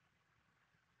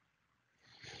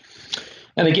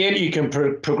 And again, you can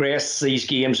progress these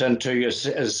games into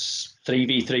as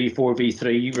 3v3,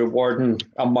 4v3, rewarding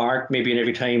a mark maybe in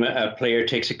every time a player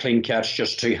takes a clean catch,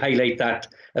 just to highlight that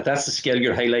if that's the skill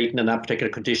you're highlighting in that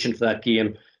particular condition for that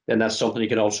game, then that's something you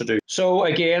can also do. So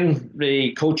again,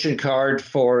 the coaching card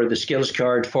for the skills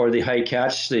card for the high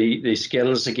catch, the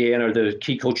skills again are the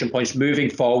key coaching points: moving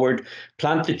forward,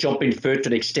 plant the jumping foot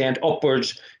and extend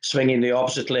upwards, swinging the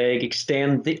opposite leg,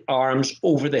 extend the arms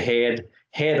over the head,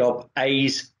 head up,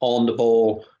 eyes on the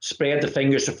ball, spread the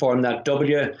fingers to form that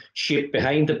W shape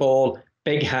behind the ball,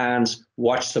 big hands,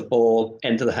 watch the ball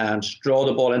into the hands, draw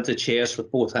the ball into the chest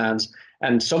with both hands.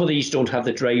 And some of these don't have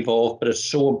the drive off, but it's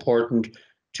so important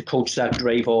to coach that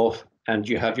drive off, and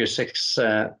you have your 6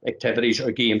 activities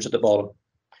or games at the bottom.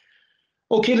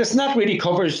 Okay, listen, that really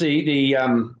covers the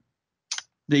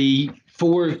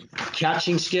 4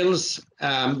 catching skills.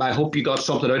 I hope you got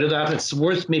something out of that. It's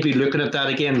worth maybe looking at that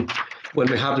again when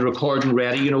we have the recording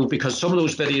ready, because some of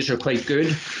those videos are quite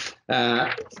good,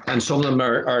 and some of them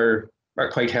are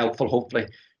quite helpful, hopefully.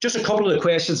 Just a couple of the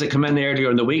questions that come in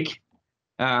earlier in the week.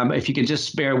 If you can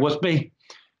just bear with me.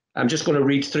 I'm just going to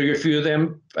read through a few of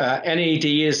them. Any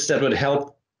ideas that would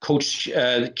help coach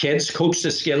kids, coach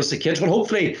the skills the kids? Well,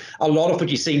 hopefully a lot of what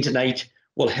you've seen tonight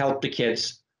will help the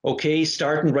kids. Okay,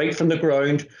 starting right from the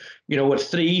ground, at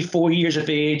 3-4 years of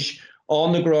age,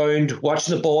 on the ground,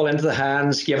 watching the ball into the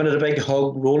hands, giving it a big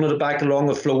hug, rolling it back along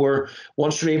the floor.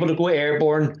 Once you're able to go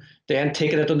airborne, then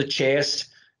taking it on the chest,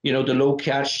 the low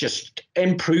catch, just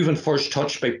improving first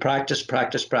touch by practice.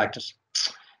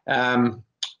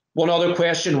 One other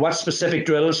question: what specific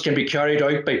drills can be carried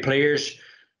out by players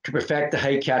to perfect the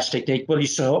high catch technique? Well, you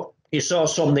saw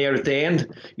some there at the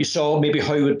end. You saw maybe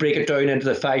how you would break it down into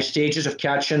the 5 stages of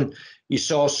catching. You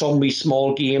saw some wee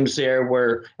small games there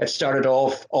where it started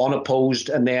off unopposed,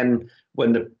 and then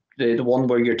when the one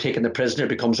where you're taking the prisoner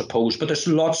becomes opposed. But there's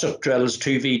lots of drills: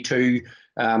 2v2,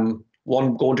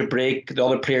 one going to break, the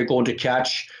other player going to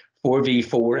catch,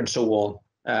 4v4, and so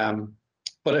on.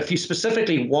 But if you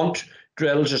specifically want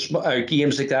drills or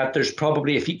games like that, there's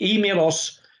probably, if you email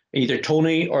us, either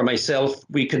Tony or myself,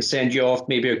 we can send you off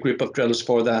maybe a group of drills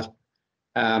for that.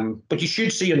 But you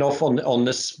should see enough on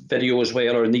this video as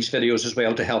well, or in these videos as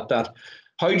well, to help that.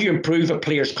 How do you improve a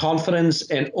player's confidence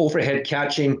in overhead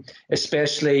catching,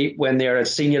 especially when they're at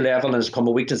senior level and it's become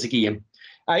a weakness of the game?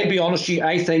 I'll be honest with you,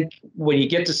 I think when you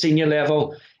get to senior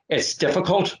level, it's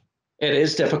difficult. It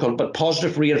is difficult, but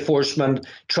positive reinforcement,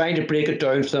 trying to break it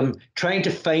down for them, trying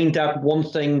to find that one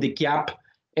thing, the gap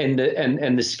in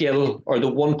the skill, or the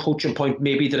one coaching point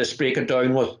maybe that it's breaking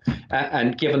down with,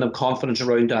 and giving them confidence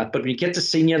around that. But when you get to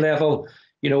senior level,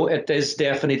 it is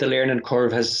definitely, the learning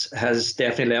curve has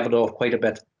definitely leveled off quite a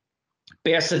bit.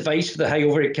 Best advice for the high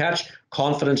overhead catch: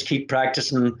 confidence, keep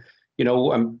practicing. I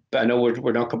know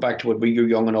we're not going back to when we were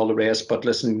young and all the rest, but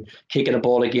listen, kicking a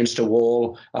ball against a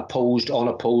wall, opposed,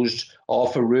 unopposed,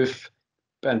 off a roof,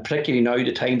 and particularly now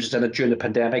the times it's in it during the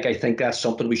pandemic, I think that's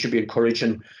something we should be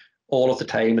encouraging all of the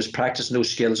time, is practicing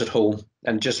those skills at home,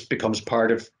 and just becomes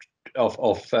part of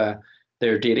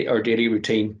their daily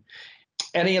routine.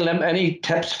 Any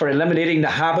tips for eliminating the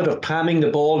habit of palming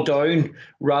the ball down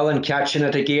rather than catching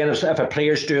it? Again, if a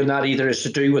player's doing that, either it's to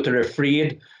do with they're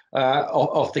afraid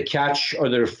of the catch, or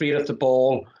they're afraid of the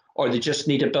ball, or they just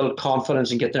need to build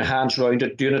confidence and get their hands around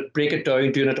it, break it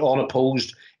down, doing it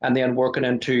unopposed, and then working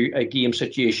into a game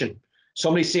situation.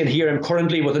 Somebody's saying here, I'm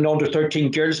currently with an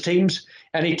under-13 girls teams.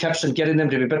 Any tips on getting them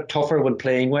to be a bit tougher when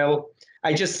playing well?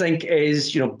 I just think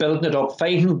is, building it up,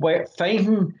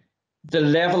 finding the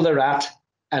level they're at,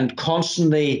 and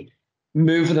constantly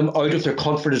moving them out of their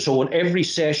comfort zone. Every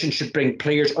session should bring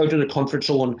players out of the comfort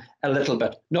zone a little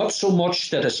bit. Not so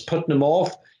much that it's putting them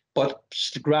off, but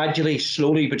gradually,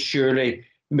 slowly but surely,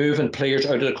 moving players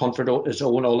out of the comfort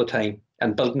zone all the time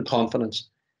and building confidence.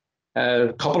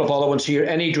 A couple of other ones here.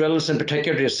 Any drills in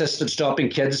particular to assist in stopping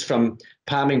kids from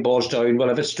palming balls down? Well,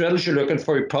 if it's drills you're looking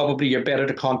for, probably you're better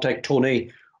to contact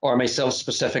Tony or myself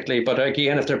specifically. But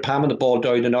again, if they're palming the ball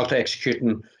down, they're not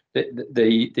executing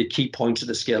the key points of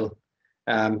the skill.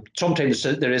 Sometimes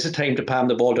there is a time to palm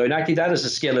the ball down. Actually, that is a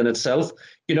skill in itself.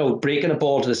 Breaking a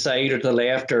ball to the side or to the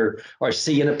left, or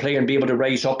seeing a player and be able to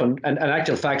rise up. And in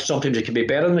actual fact, sometimes it can be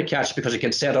better than the catch because it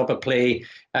can set up a play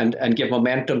and give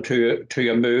momentum to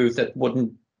a move that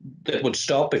would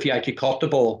stop if you actually caught the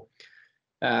ball.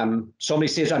 Somebody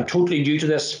says, I'm totally new to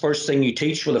this. First thing you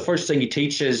teach? Well, the first thing you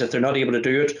teach is, if they're not able to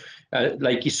do it,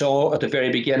 like you saw at the very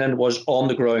beginning, was on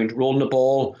the ground, rolling the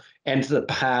ball into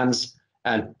the hands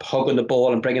and hugging the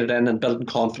ball and bringing it in and building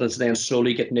confidence, and then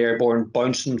slowly getting airborne,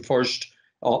 bouncing first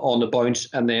on the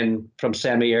bounce, and then from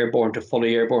semi-airborne to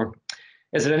fully airborne.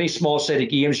 Is there any small-sided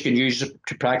games you can use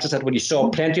to practice that? When you saw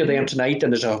plenty of them tonight,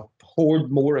 and there's a horde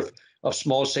more of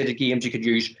small-sided games you could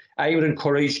use. I would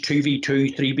encourage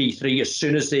 2v2, 3v3 as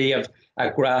soon as they have a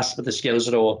grasp of the skills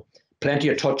at all. Plenty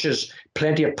of touches,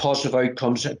 plenty of positive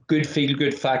outcomes, a good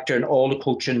feel-good factor in all the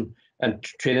coaching and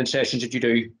training sessions that you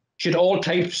do. Should all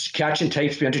catching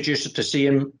types be introduced at the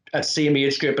same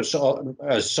age group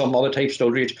as some other types at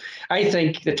older age? I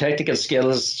think the technical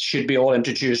skills should be all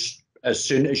introduced as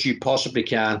soon as you possibly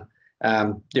can.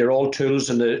 They're all tools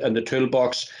in the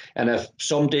toolbox, and if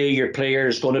someday your player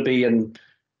is going to be in,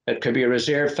 it could be a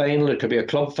reserve final, it could be a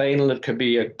club final, it could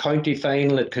be a county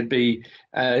final, it could be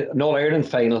an All-Ireland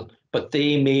final, but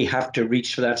they may have to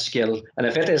reach for that skill, and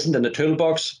if it isn't in the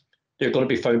toolbox, they're going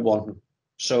to be found wanting.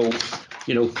 So,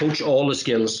 coach all the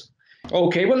skills.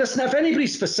 Okay, well, listen, if anybody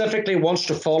specifically wants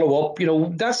to follow up,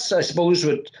 that's, I suppose,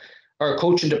 what our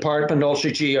coaching department, Ulster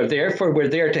G, are there for. We're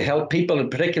there to help people, and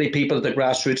particularly people at the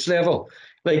grassroots level.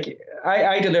 Like,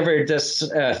 I delivered this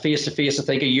face-to-face, I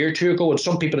think, a year or two ago, and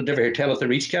some people had never heard tell of the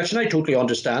reach catch, and I totally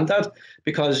understand that,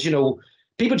 because,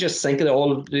 people just think that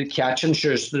all the catching,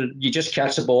 sure, you just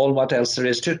catch the ball and what else there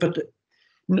is to it, but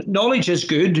knowledge is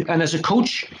good, and as a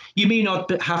coach, you may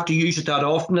not have to use it that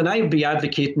often, and I would be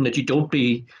advocating that you don't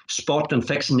be spotting and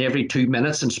fixing every 2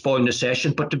 minutes and spoiling the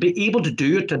session, but to be able to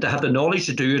do it and to have the knowledge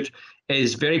to do it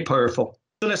is very powerful.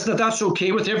 So listen, if that's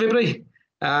okay with everybody,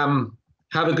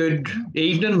 have a good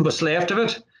evening, what's left of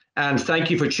it, and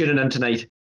thank you for tuning in tonight.